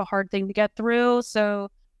kind of a hard thing to get through. So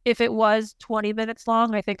if it was 20 minutes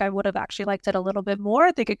long, I think I would have actually liked it a little bit more.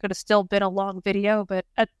 I think it could have still been a long video, but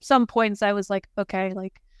at some points I was like, okay,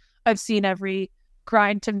 like I've seen every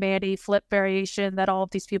grind to Maddie flip variation that all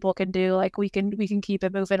of these people can do. Like we can keep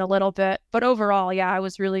it moving a little bit. But overall, yeah, I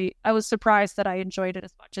was surprised that I enjoyed it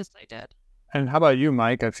as much as I did. And how about you,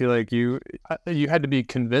 Mike? I feel like you had to be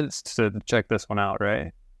convinced to check this one out,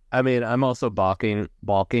 right? I mean, I'm also balking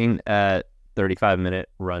at 35-minute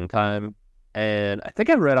runtime. And I think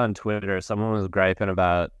I read on Twitter, someone was griping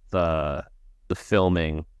about the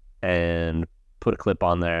filming and put a clip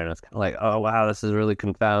on there. And it's kind of like, oh, wow, this is really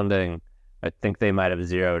confounding. I think they might have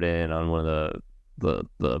zeroed in on one of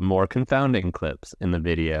the more confounding clips in the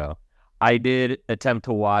video. I did attempt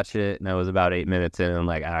to watch it, and I was about 8 minutes in, and I'm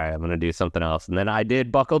like, all right, I'm going to do something else. And then I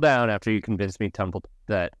did buckle down after you convinced me, Templeton,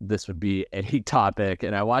 that this would be a topic.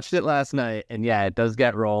 And I watched it last night, and yeah, it does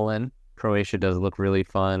get rolling. Croatia does look really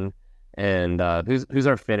fun. And who's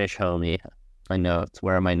our Finnish homie? My notes.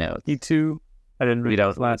 Where are my notes? E2. I didn't read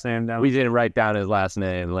his last name down. We didn't write down his last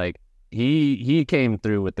name. Like he came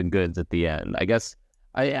through with the goods at the end. I guess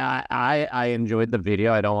I enjoyed the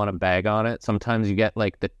video. I don't want to bag on it. Sometimes you get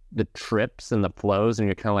like the trips and the flows, and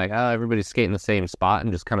you're kind of like, oh, everybody's skating the same spot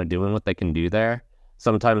and just kind of doing what they can do there.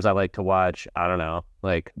 Sometimes I like to watch, I don't know,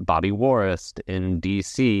 like Bobby Warist in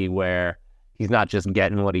DC, where he's not just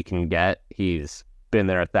getting what he can get. He's been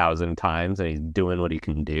there 1,000 times and he's doing what he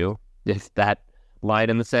can do. If that line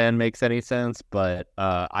in the sand makes any sense, but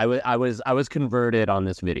I was converted on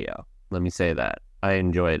this video. Let me say that I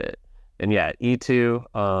enjoyed it. And yeah,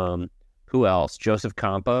 E2. Who else? Joseph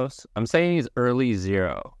Campos. I'm saying he's early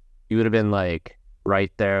 0. He would have been like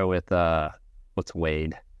right there with what's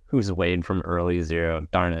Wade? Who's Wade from early 0?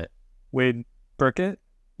 Darn it, Wade Burkett.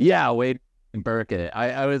 Yeah, Wade Burkett.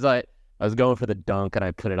 I was like, I was going for the dunk and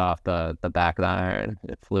I put it off the back of the iron.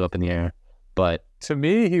 It flew up in the air. But To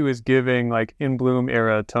me, he was giving like In Bloom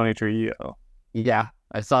era Tony Trujillo. yeah,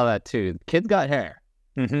 I saw that too. Kid's got hair.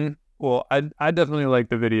 Mm-hmm. Well, I definitely like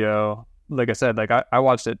the video. Like I said, like I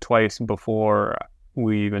watched it twice before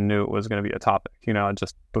we even knew it was going to be a topic, you know,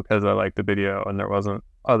 just because I liked the video and there wasn't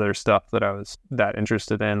other stuff that I was that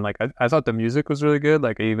interested in. Like I thought the music was really good.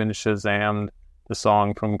 Like I even Shazammed the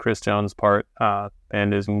song from Chris Jones' part,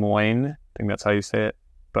 and is Moine. I think that's how you say it.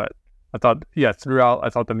 But I thought, yeah, throughout, I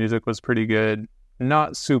thought the music was pretty good.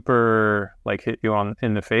 Not super like hit you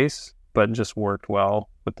in the face, but just worked well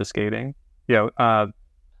with the skating. Yeah,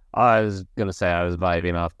 I was gonna say I was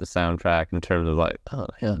vibing off the soundtrack in terms of like, oh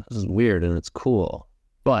yeah, this is weird and it's cool.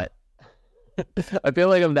 But I feel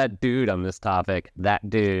like I'm that dude on this topic. That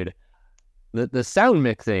dude. The sound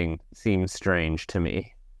mixing seems strange to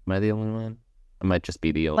me. Am I the only one? I might just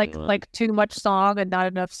be the only one. Like too much song and not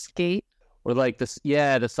enough skate. Or like this,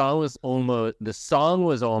 yeah, the song was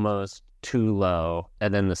almost too low,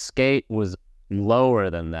 and then the skate was lower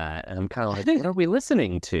than that. And I'm kind of like, what are we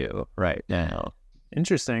listening to right now?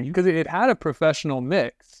 interesting because it had a professional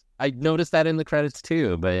mix. I noticed that in the credits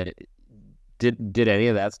too, but did any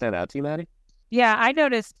of that stand out to you, Maddie? Yeah, I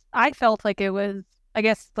noticed. I felt like it was. I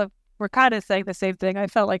guess we're kind of saying the same thing. I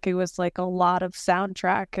felt like it was like a lot of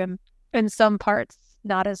soundtrack and in some parts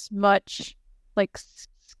not as much like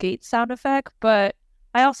skate sound effect. But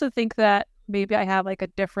I also think that maybe I have like a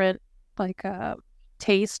different like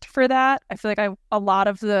taste for that. I feel like a lot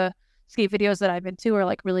of the skate videos that I'm into are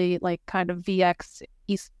like really like kind of VX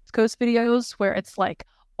East Coast videos where it's like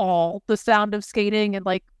all the sound of skating and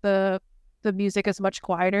like the music is much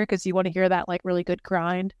quieter because you want to hear that like really good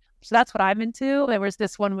grind. So that's what I'm into. Whereas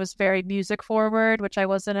this one was very music forward, which I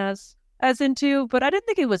wasn't as into, but I didn't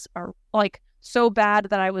think it was like so bad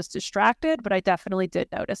that I was distracted, but I definitely did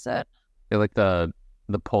notice it. I feel like the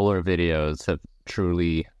Polar videos have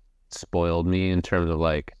truly spoiled me in terms of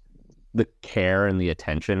like the care and the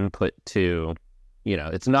attention put to, you know,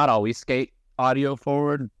 it's not always skate audio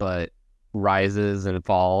forward, but rises and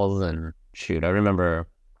falls. And shoot, I remember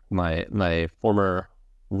my former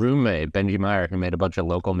roommate Benji Meyer, who made a bunch of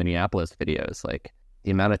local Minneapolis videos, like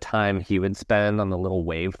the amount of time he would spend on the little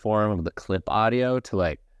waveform of the clip audio to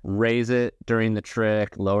like raise it during the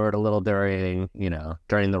trick, lower it a little during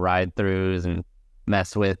the ride throughs, and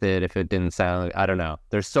mess with it if it didn't sound, I don't know.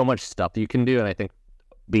 There's so much stuff you can do, and I think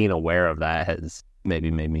being aware of that has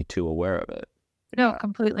maybe made me too aware of it. No,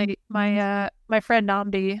 completely. My friend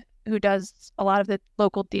Namdi, who does a lot of the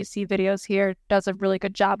local DC videos here, does a really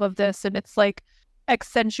good job of this, and it's like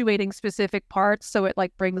accentuating specific parts so it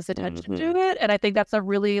like brings attention to it. And I think that's a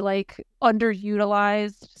really like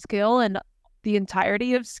underutilized skill in the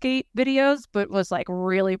entirety of skate videos, but was like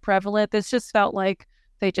really prevalent. This just felt like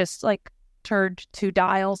they just like turned two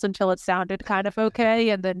dials until it sounded kind of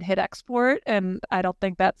okay and then hit export. And I don't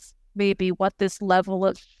think that's maybe what this level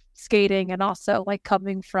of skating, and also like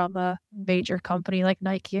coming from a major company like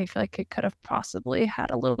Nike, I feel like it could have possibly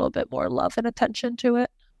had a little bit more love and attention to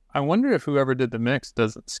it. I wonder if whoever did the mix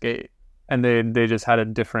doesn't skate and they just had a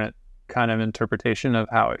different kind of interpretation of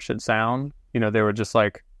how it should sound. You know, they were just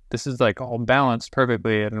like, this is like all balanced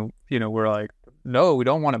perfectly. And, you know, we're like, no, we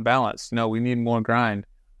don't want it balanced. No, we need more grind.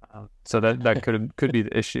 So that could be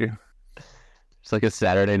the issue. It's like a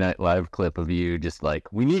Saturday Night Live clip of you just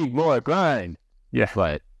like, we need more grind. Yeah.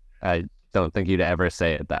 But I don't think you'd ever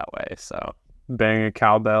say it that way. So bang a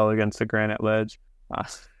cowbell against a granite ledge.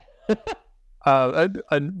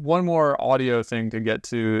 One more audio thing to get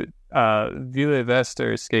to. Ville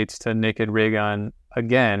Vester skates to Naked Raygun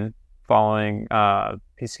again, following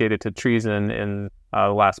he skated to Treason in the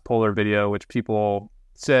last Polar video, which people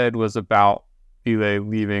said was about Ville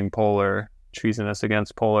leaving Polar, treasonous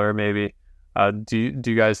against Polar, maybe. Do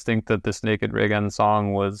you guys think that this Naked Raygun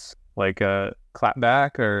song was like a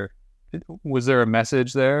clapback, or was there a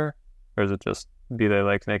message there, or is it just Ville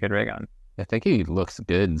likes Naked Raygun? I think he looks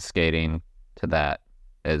good skating to that,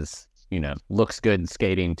 as you know, looks good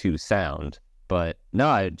skating to sound. But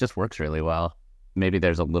no, it just works really well. Maybe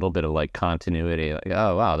there's a little bit of like continuity, like,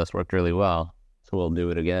 oh wow, this worked really well, so we'll do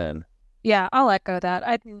it again. Yeah, I'll echo that.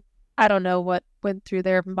 I don't know what went through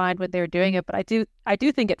their mind when they were doing it, but I do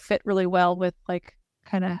think it fit really well with like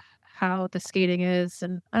kind of how the skating is.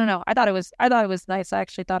 And I don't know, I thought it was nice. I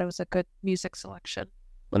actually thought it was a good music selection.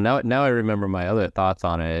 Well, now I remember my other thoughts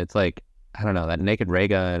on it. It's like, I don't know, that Naked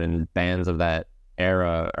Raygun and bands of that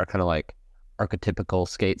era are kind of like archetypical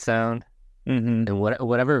skate sound. Mm-hmm. And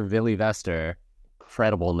whatever Ville Vester,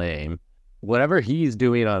 incredible name, whatever he's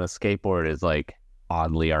doing on a skateboard is like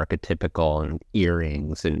oddly archetypical, and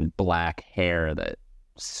earrings and black hair that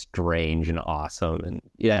strange and awesome. And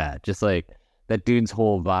yeah, just like that dude's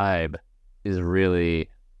whole vibe is really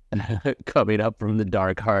coming up from the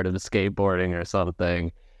dark heart of skateboarding or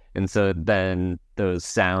something. And so then those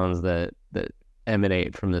sounds that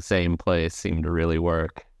emanate from the same place seem to really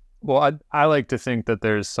work. Well, I like to think that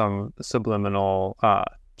there's some subliminal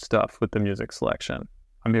stuff with the music selection.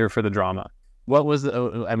 I'm here for the drama. What was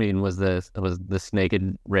was this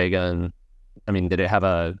naked ray gun? I mean, did it have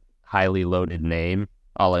a highly loaded name,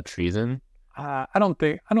 a la treason? I don't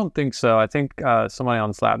think so. I think somebody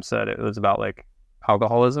on Slab said it was about like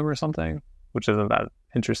alcoholism or something, which isn't that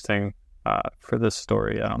interesting for this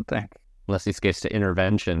story, I don't think. Unless he skates to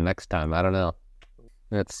Intervention next time. I don't know.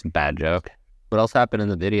 That's a bad joke. What else happened in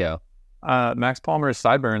the video? Max Palmer's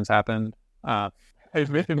sideburns happened. It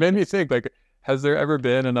made me think, like, has there ever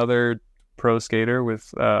been another pro skater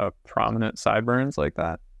with prominent sideburns like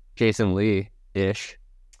that? Jason Lee-ish.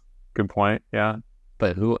 Good point, yeah.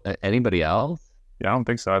 But anybody else? Yeah, I don't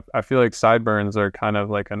think so. I feel like sideburns are kind of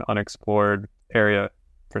like an unexplored area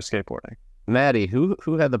for skateboarding. Maddie, who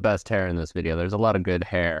had the best hair in this video? There's a lot of good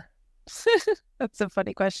hair. That's a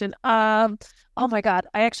funny question. Oh my God,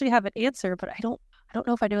 I actually have an answer, but I don't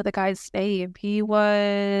know if I know the guy's name. He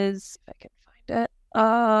was, if I can find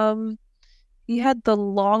it. He had the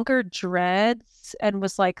longer dreads and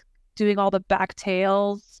was like doing all the back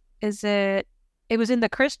tails. It was in the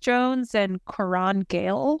Chris Jones and Karan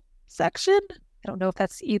Gale section. I don't know if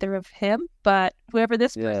that's either of him, but whoever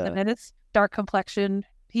this person is, dark complexion,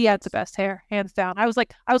 he had the best hair, hands down. I was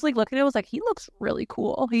like looking at him, I was like, he looks really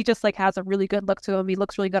cool. He just like has a really good look to him. He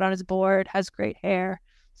looks really good on his board, has great hair.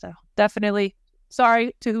 So definitely,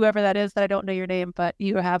 sorry to whoever that is that I don't know your name, but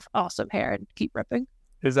you have awesome hair and keep ripping.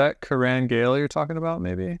 Is that Karan Gale you're talking about,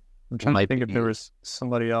 maybe? I'm trying to think if there was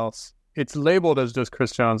somebody else. It's labeled as just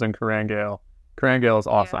Chris Jones and Karan Gale. Karan Gale is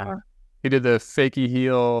awesome. Yeah. He did the fakie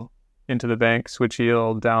heel into the bank, switch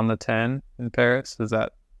heel down the 10 in Paris. Is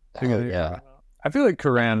that? Yeah. I feel like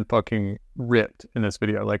Karan fucking ripped in this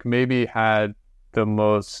video. Like maybe had the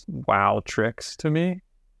most wow tricks to me.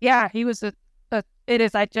 Yeah, he was it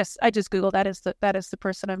is. I just Googled that is the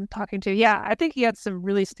person I'm talking to. Yeah, I think he had some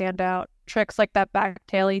really standout tricks, like that back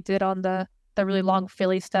tail he did on the really long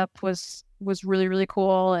Philly step was really, really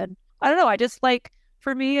cool. And I don't know, I just like,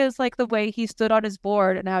 for me, is like the way he stood on his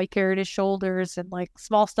board and how he carried his shoulders and like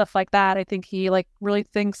small stuff like that. I think he like really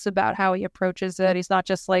thinks about how he approaches it. He's not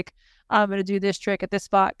just like, I'm going to do this trick at this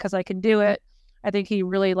spot because I can do it. I think he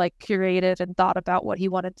really like curated and thought about what he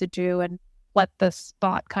wanted to do and let the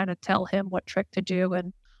spot kind of tell him what trick to do.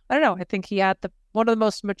 And I don't know, I think he had one of the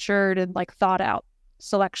most matured and like thought out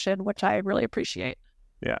selection, which I really appreciate.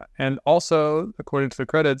 Yeah. And also, according to the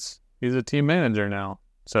credits, he's a team manager now.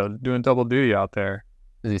 So doing double duty out there.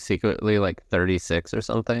 Is he secretly like 36 or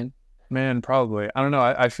something? Man, probably. I don't know.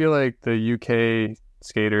 I feel like the UK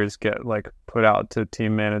skaters get like put out to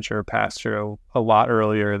team manager pasture a lot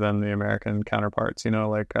earlier than the American counterparts. You know,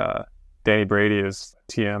 like Danny Brady is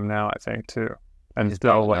TM now, I think, too. And he's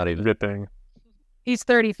still like ripping. He's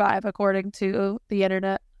 35, according to the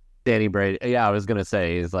internet. Danny Brady. Yeah, I was going to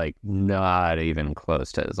say he's like not even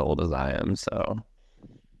close to as old as I am. So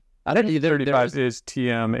I don't either. 35 is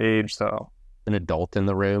TM age, though. An adult in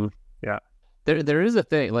the room. Yeah. There is a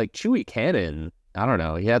thing, like Chewy Cannon, I don't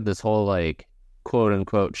know, he had this whole like quote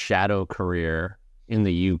unquote shadow career in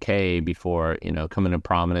the UK before, you know, coming to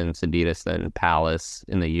prominence, Adidas, then Palace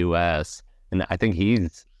in the US. And I think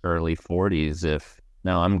he's early 40s if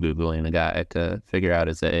now I'm Googling a guy to figure out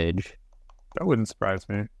his age. That wouldn't surprise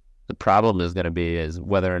me. The problem is going to be is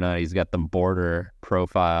whether or not he's got the border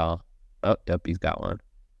profile. Oh, yep, he's got one.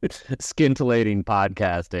 Scintillating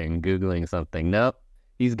podcasting, Googling something. Nope,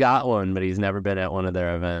 he's got one, but he's never been at one of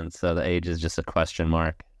their events. So the age is just a question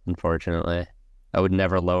mark, unfortunately. I would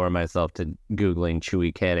never lower myself to Googling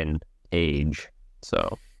Chewy Cannon age.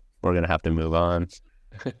 So we're going to have to move on.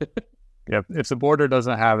 Yep. If the border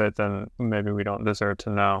doesn't have it, then maybe we don't deserve to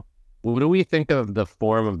know. What do we think of the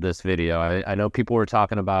form of this video? I know people were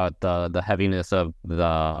talking about the heaviness of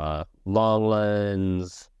the long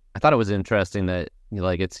lens. I thought it was interesting that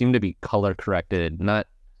like it seemed to be color corrected.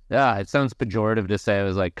 It sounds pejorative to say it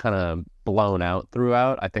was like kind of blown out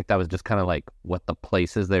throughout. I think that was just kind of like what the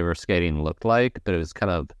places they were skating looked like. But it was kind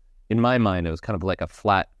of, in my mind, it was kind of like a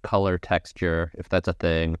flat color texture, if that's a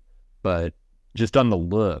thing. But just on the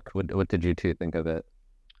look, what did you two think of it?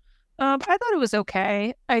 I thought it was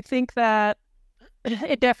okay. I think that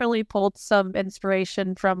it definitely pulled some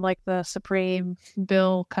inspiration from like the Supreme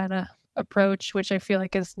Bill kind of approach, which I feel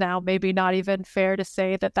like is now maybe not even fair to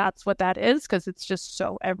say that that's what that is because it's just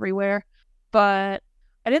so everywhere. but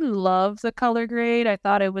I didn't love the color grade. I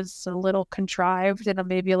thought it was a little contrived and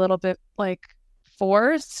maybe a little bit like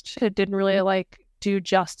forced. It didn't really like do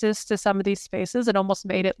justice to some of these spaces. It almost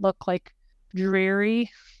made it look like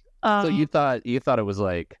dreary. So you thought it was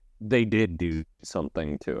like they did do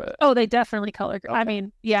something to it? Oh, they definitely color graded. Okay. I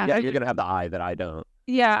mean, yeah. Yeah, you're gonna have the eye that I don't.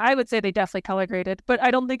 Yeah, I would say they definitely color graded, but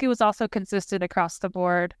I don't think it was also consistent across the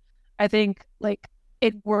board. I think like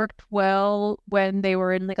it worked well when they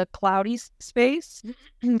were in like a cloudy space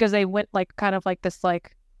because they went like kind of like this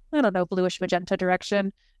like, I don't know, bluish magenta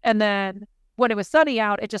direction. And then when it was sunny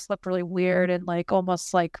out, it just looked really weird and like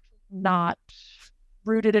almost like not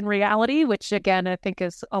rooted in reality, which again, I think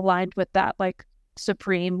is aligned with that like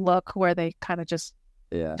Supreme look where they kind of just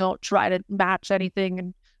don't try to match anything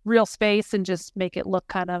in real space and just make it look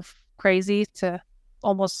kind of crazy to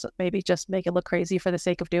almost maybe just make it look crazy for the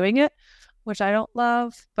sake of doing it, which I don't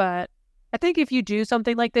love. But I think if you do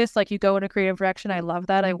something like this, like you go in a creative direction, I love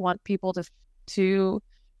that. I want people to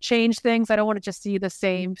change things. I don't want to just see the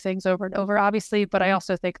same things over and over, obviously, but I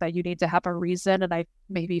also think that you need to have a reason. And I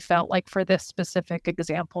maybe felt like for this specific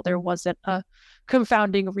example, there wasn't a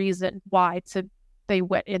confounding reason why they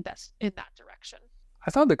went in that direction. I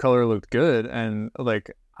thought the color looked good, and like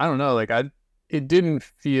I don't know, like it didn't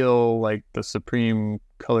feel like the Supreme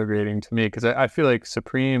color grading to me, because I feel like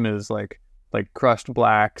Supreme is like crushed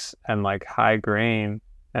blacks and like high grain,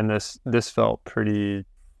 and this felt pretty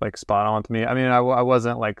like spot on to me. I mean, I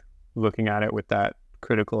wasn't like looking at it with that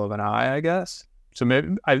critical of an eye, I guess. So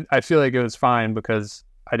maybe I feel like it was fine because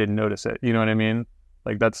I didn't notice it. You know what I mean?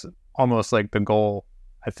 Like that's almost like the goal,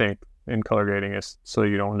 I think, in color grading is so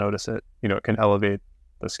you don't notice it. You know, it can elevate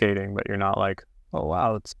the skating, but you're not like, oh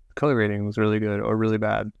wow, it's color grading was really good or really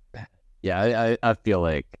bad. Yeah, I feel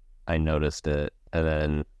like I noticed it, and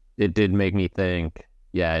then it did make me think.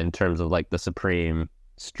 Yeah, in terms of like the Supreme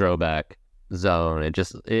Strobeck zone,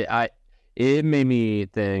 it made me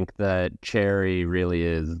think that Cherry really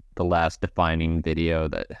is the last defining video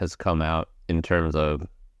that has come out in terms of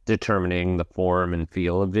determining the form and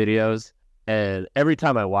feel of videos. And every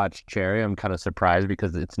time I watch Cherry, I'm kind of surprised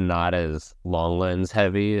because it's not as long lens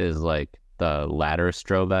heavy as like the latter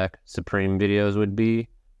Strobeck Supreme videos would be,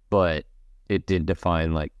 but it did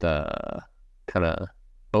define like the kind of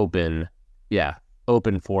open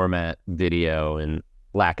format video and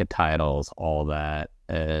lack of titles, all that.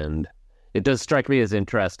 And it does strike me as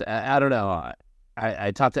interesting. I don't know.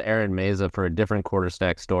 I talked to Aaron Meza for a different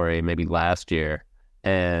Quartersnack story maybe last year,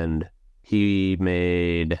 and he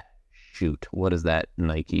made, what is that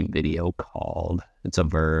Nike video called? It's a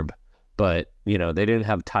verb. But, you know, they didn't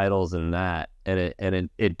have titles in that. And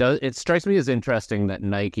it strikes me as interesting that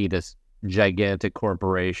Nike, this gigantic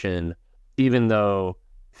corporation, even though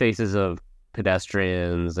faces of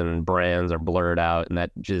pedestrians and brands are blurred out, and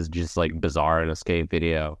that is just like bizarre in a skate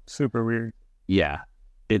video. Super weird. Yeah.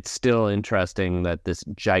 It's still interesting that this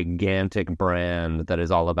gigantic brand that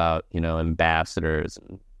is all about, you know, ambassadors,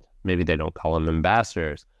 maybe they don't call them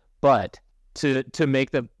ambassadors, but to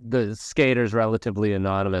make the skaters relatively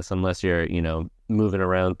anonymous, unless you're, you know, moving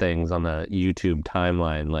around things on the YouTube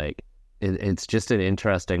timeline, like it's just an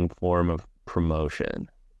interesting form of promotion.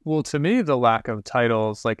 Well, to me, the lack of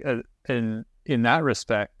titles, like in that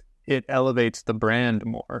respect, it elevates the brand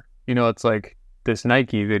more. You know, it's like this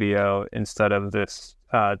Nike video instead of this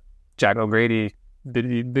Jack O'Grady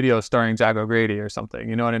video starring Jack O'Grady or something.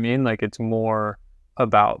 You know what I mean? Like it's more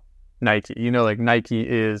about Nike. You know, like Nike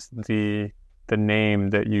is the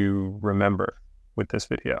name that you remember with this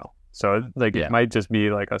video. So like it might just be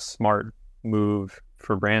like a smart move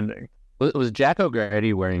for branding. Was Jack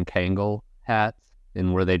O'Grady wearing Kangol hats?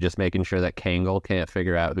 And were they just making sure that Kangol can't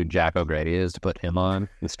figure out who Jack O'Grady is to put him on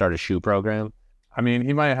and start a shoe program? I mean,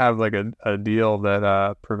 he might have like a deal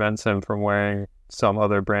that prevents him from wearing some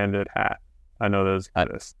other branded hat. I know those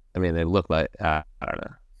exist. I mean, they look like, I don't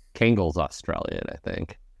know. Kangol's Australian, I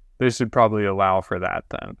think. They should probably allow for that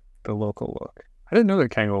then, the local look. I didn't know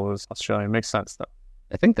that Kangol was Australian. Makes sense, though.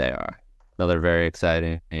 I think they are. Another very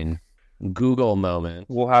exciting Google moment.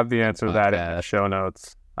 We'll have the answer to that in the show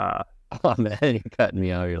notes. Oh, man, you're cutting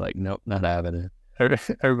me out. You're like, nope, not having it.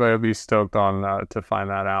 Everybody will be stoked on to find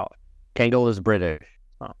that out. Kangol is British.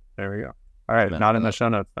 Oh, there we go. All right, not in the show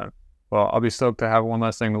notes then. Well, I'll be stoked to have one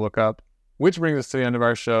last thing to look up, which brings us to the end of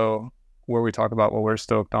our show where we talk about what we're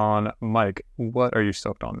stoked on. Mike, what are you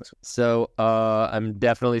stoked on this week? So I'm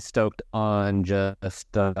definitely stoked on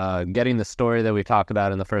just getting the story that we talked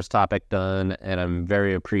about in the first topic done, and I'm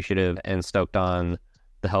very appreciative and stoked on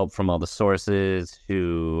the help from all the sources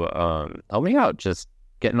who helped me out, just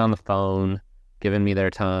getting on the phone, giving me their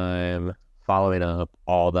time, following up,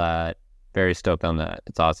 all that. Very stoked on that.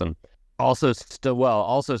 It's awesome. Also,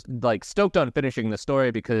 like stoked on finishing the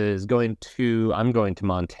story because I'm going to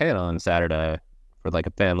Montana on Saturday for like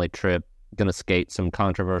a family trip. Gonna skate some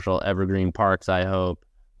controversial evergreen parks, I hope.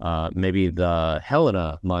 Maybe the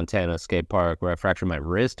Helena, Montana skate park where I fractured my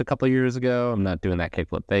wrist a couple years ago. I'm not doing that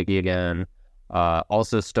kickflip fakie again.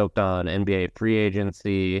 Also stoked on NBA free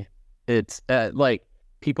agency. It's like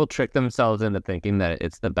people trick themselves into thinking that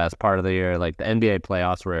it's the best part of the year. Like the NBA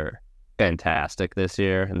playoffs were fantastic this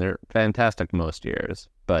year, and they're fantastic most years,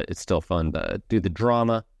 but it's still fun to do the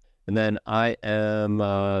drama. And then I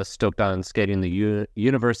am stoked on skating the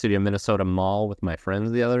University of Minnesota Mall with my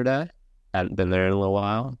friends the other day. Hadn't been there in a little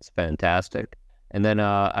while. It's fantastic. And then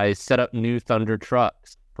I set up new Thunder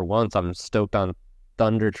trucks. For once, I'm stoked on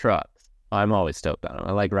Thunder trucks. I'm always stoked on them.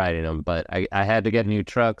 I like riding them, but I had to get new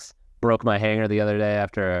trucks. Broke my hanger the other day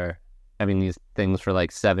after having these things for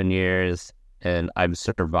like 7 years, and I've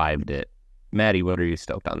survived it. Maddie, what are you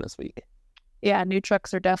stoked on this week? Yeah, new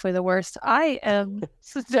trucks are definitely the worst. I am,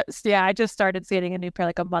 I just started skating a new pair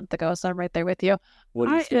like a month ago, so I'm right there with you. What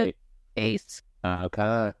do you skate? Ace.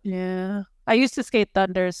 Okay. Yeah. I used to skate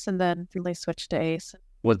Thunders and then really switched to Ace.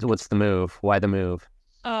 What's the move? Why the move?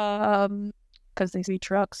 Because they see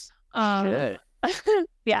trucks. Shit.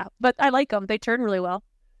 Yeah, but I like them. They turn really well.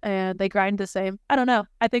 And they grind the same. I don't know.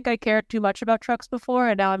 I think I cared too much about trucks before,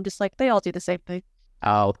 and now I'm just like, they all do the same thing.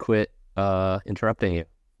 I'll quit interrupting you.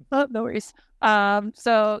 Oh, no worries.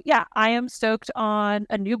 So yeah, I am stoked on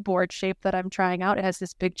a new board shape that I'm trying out. It has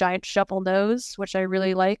this big giant shovel nose, which I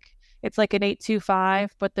really like. It's like an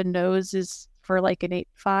 825, but the nose is for like an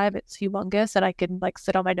 8.5. It's humongous, and I can like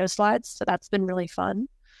sit on my nose slides. So that's been really fun.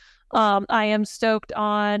 I am stoked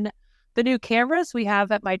on the new cameras we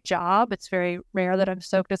have at my job. It's very rare that I'm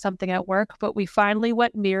stoked at something at work, but we finally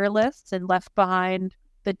went mirrorless and left behind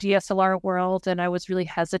the DSLR world, and I was really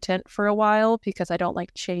hesitant for a while because I don't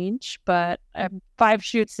like change, but I'm 5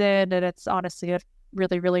 shoots in, and it's honestly a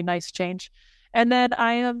really, really nice change. And then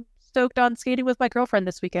I am stoked on skating with my girlfriend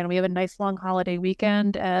this weekend. We have a nice long holiday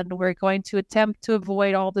weekend, and we're going to attempt to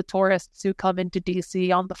avoid all the tourists who come into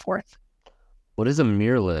DC on the 4th. What is a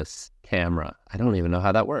mirrorless camera? I don't even know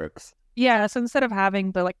how that works. Yeah, so instead of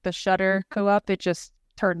having the shutter go up, it just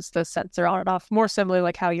turns the sensor on and off, more similarly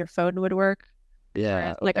like how your phone would work.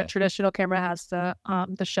 Yeah, like a traditional camera has the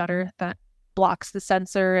shutter that blocks the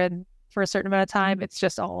sensor, and for a certain amount of time, it's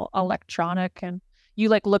just all electronic, and you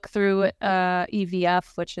like look through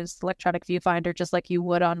EVF, which is electronic viewfinder, just like you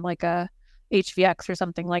would on like a HVX or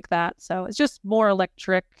something like that. So it's just more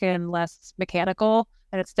electric and less mechanical,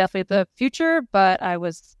 and it's definitely the future. But I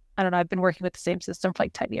don't know, I've been working with the same system for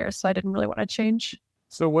like 10 years, so I didn't really want to change.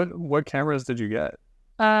 So what cameras did you get?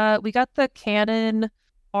 We got the Canon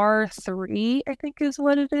R3, I think is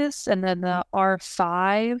what it is, and then the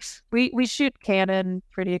R5. We shoot Canon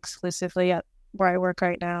pretty exclusively at where I work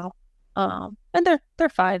right now. And they're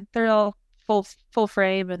fine. They're all full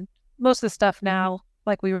frame, and most of the stuff now,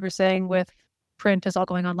 like we were saying with print, is all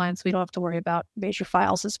going online, so we don't have to worry about major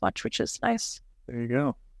files as much, which is nice. There you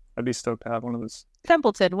go. I'd be stoked to have one of those.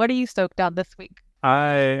 Templeton, what are you stoked on this week?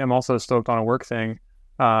 I am also stoked on a work thing.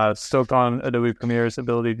 Stoked on Adobe Premiere's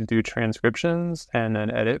ability to do transcriptions and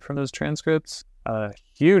then edit from those transcripts. A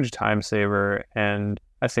huge time saver. And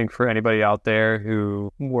I think for anybody out there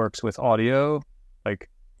who works with audio, like,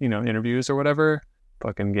 interviews or whatever,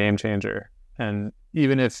 fucking game changer. And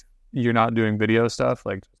even if you're not doing video stuff,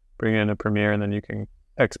 like bring in a Premiere and then you can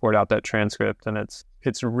export out that transcript, and it's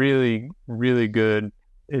really, really good.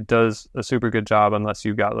 It does a super good job unless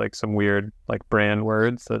you got like some weird like brand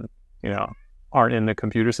words that, aren't in the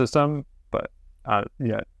computer system, but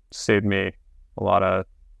saved me a lot of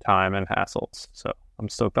time and hassles. So I'm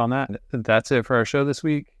stoked on that. That's it for our show this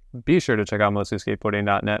week. Be sure to check out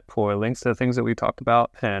mostlyskateboarding.net for links to the things that we talked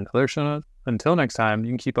about and other show notes. Until next time,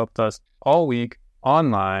 you can keep up with us all week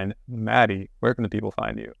online. Maddie, where can the people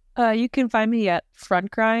find you? You can find me at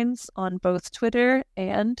Front Grinds on both Twitter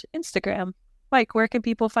and Instagram. Mike, where can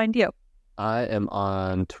people find you? I am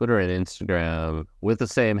on Twitter and Instagram with the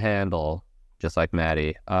same handle, just like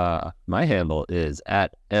Maddie. My handle is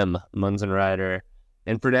at @Munzenrider.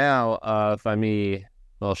 And for now, find me,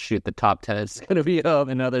 the top 10 is going to be up,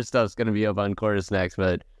 and other stuff's going to be up on Quartersnacks.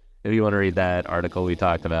 But if you want to read that article we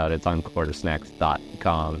talked about, it's on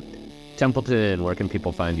quartersnacks.com. Templeton, where can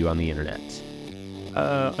people find you on the internet?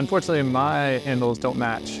 Unfortunately, my handles don't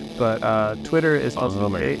match, but Twitter is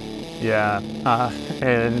mostly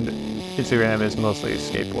and Instagram is mostly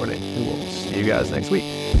skateboarding. And we'll see you guys next week.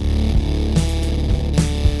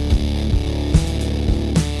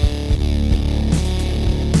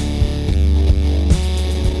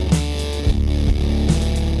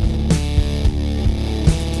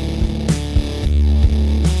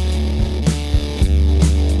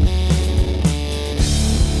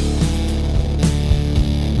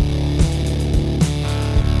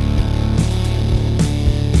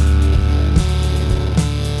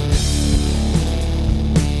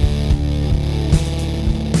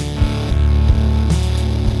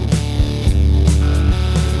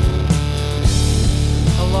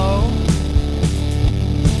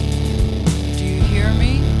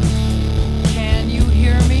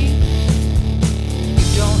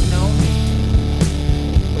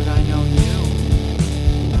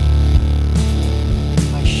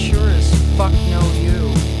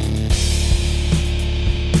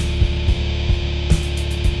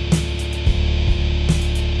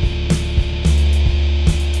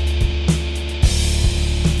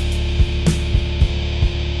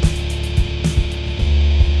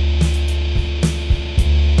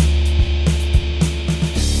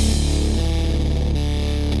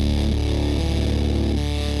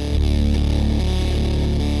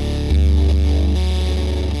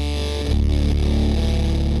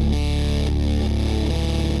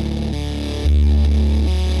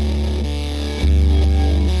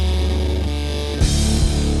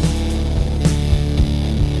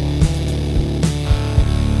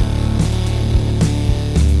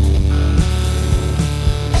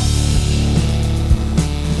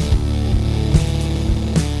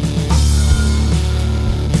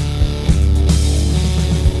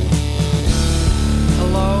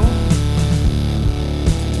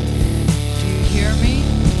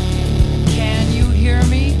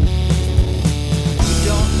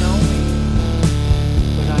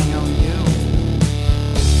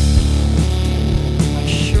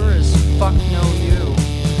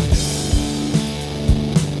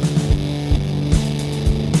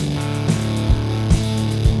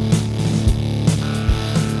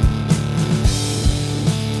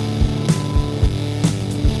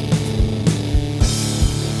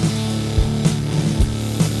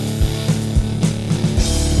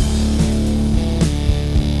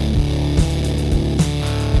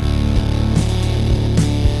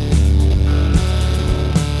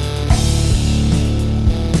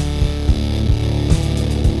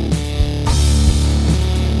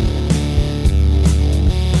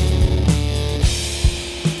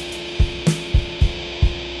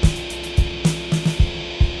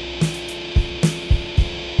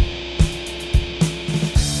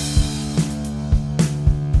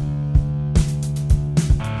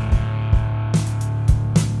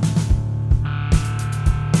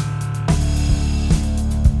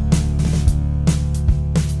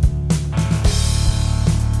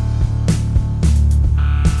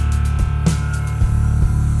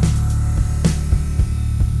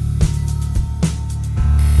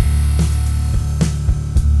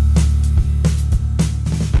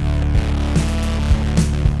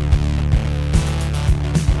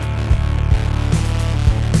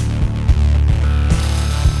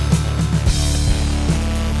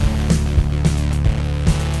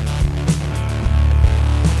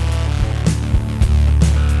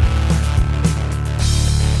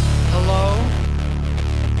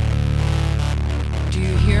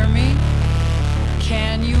 hear me?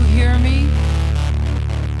 Can you hear me?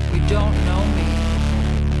 You don't know me,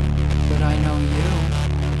 but I know you.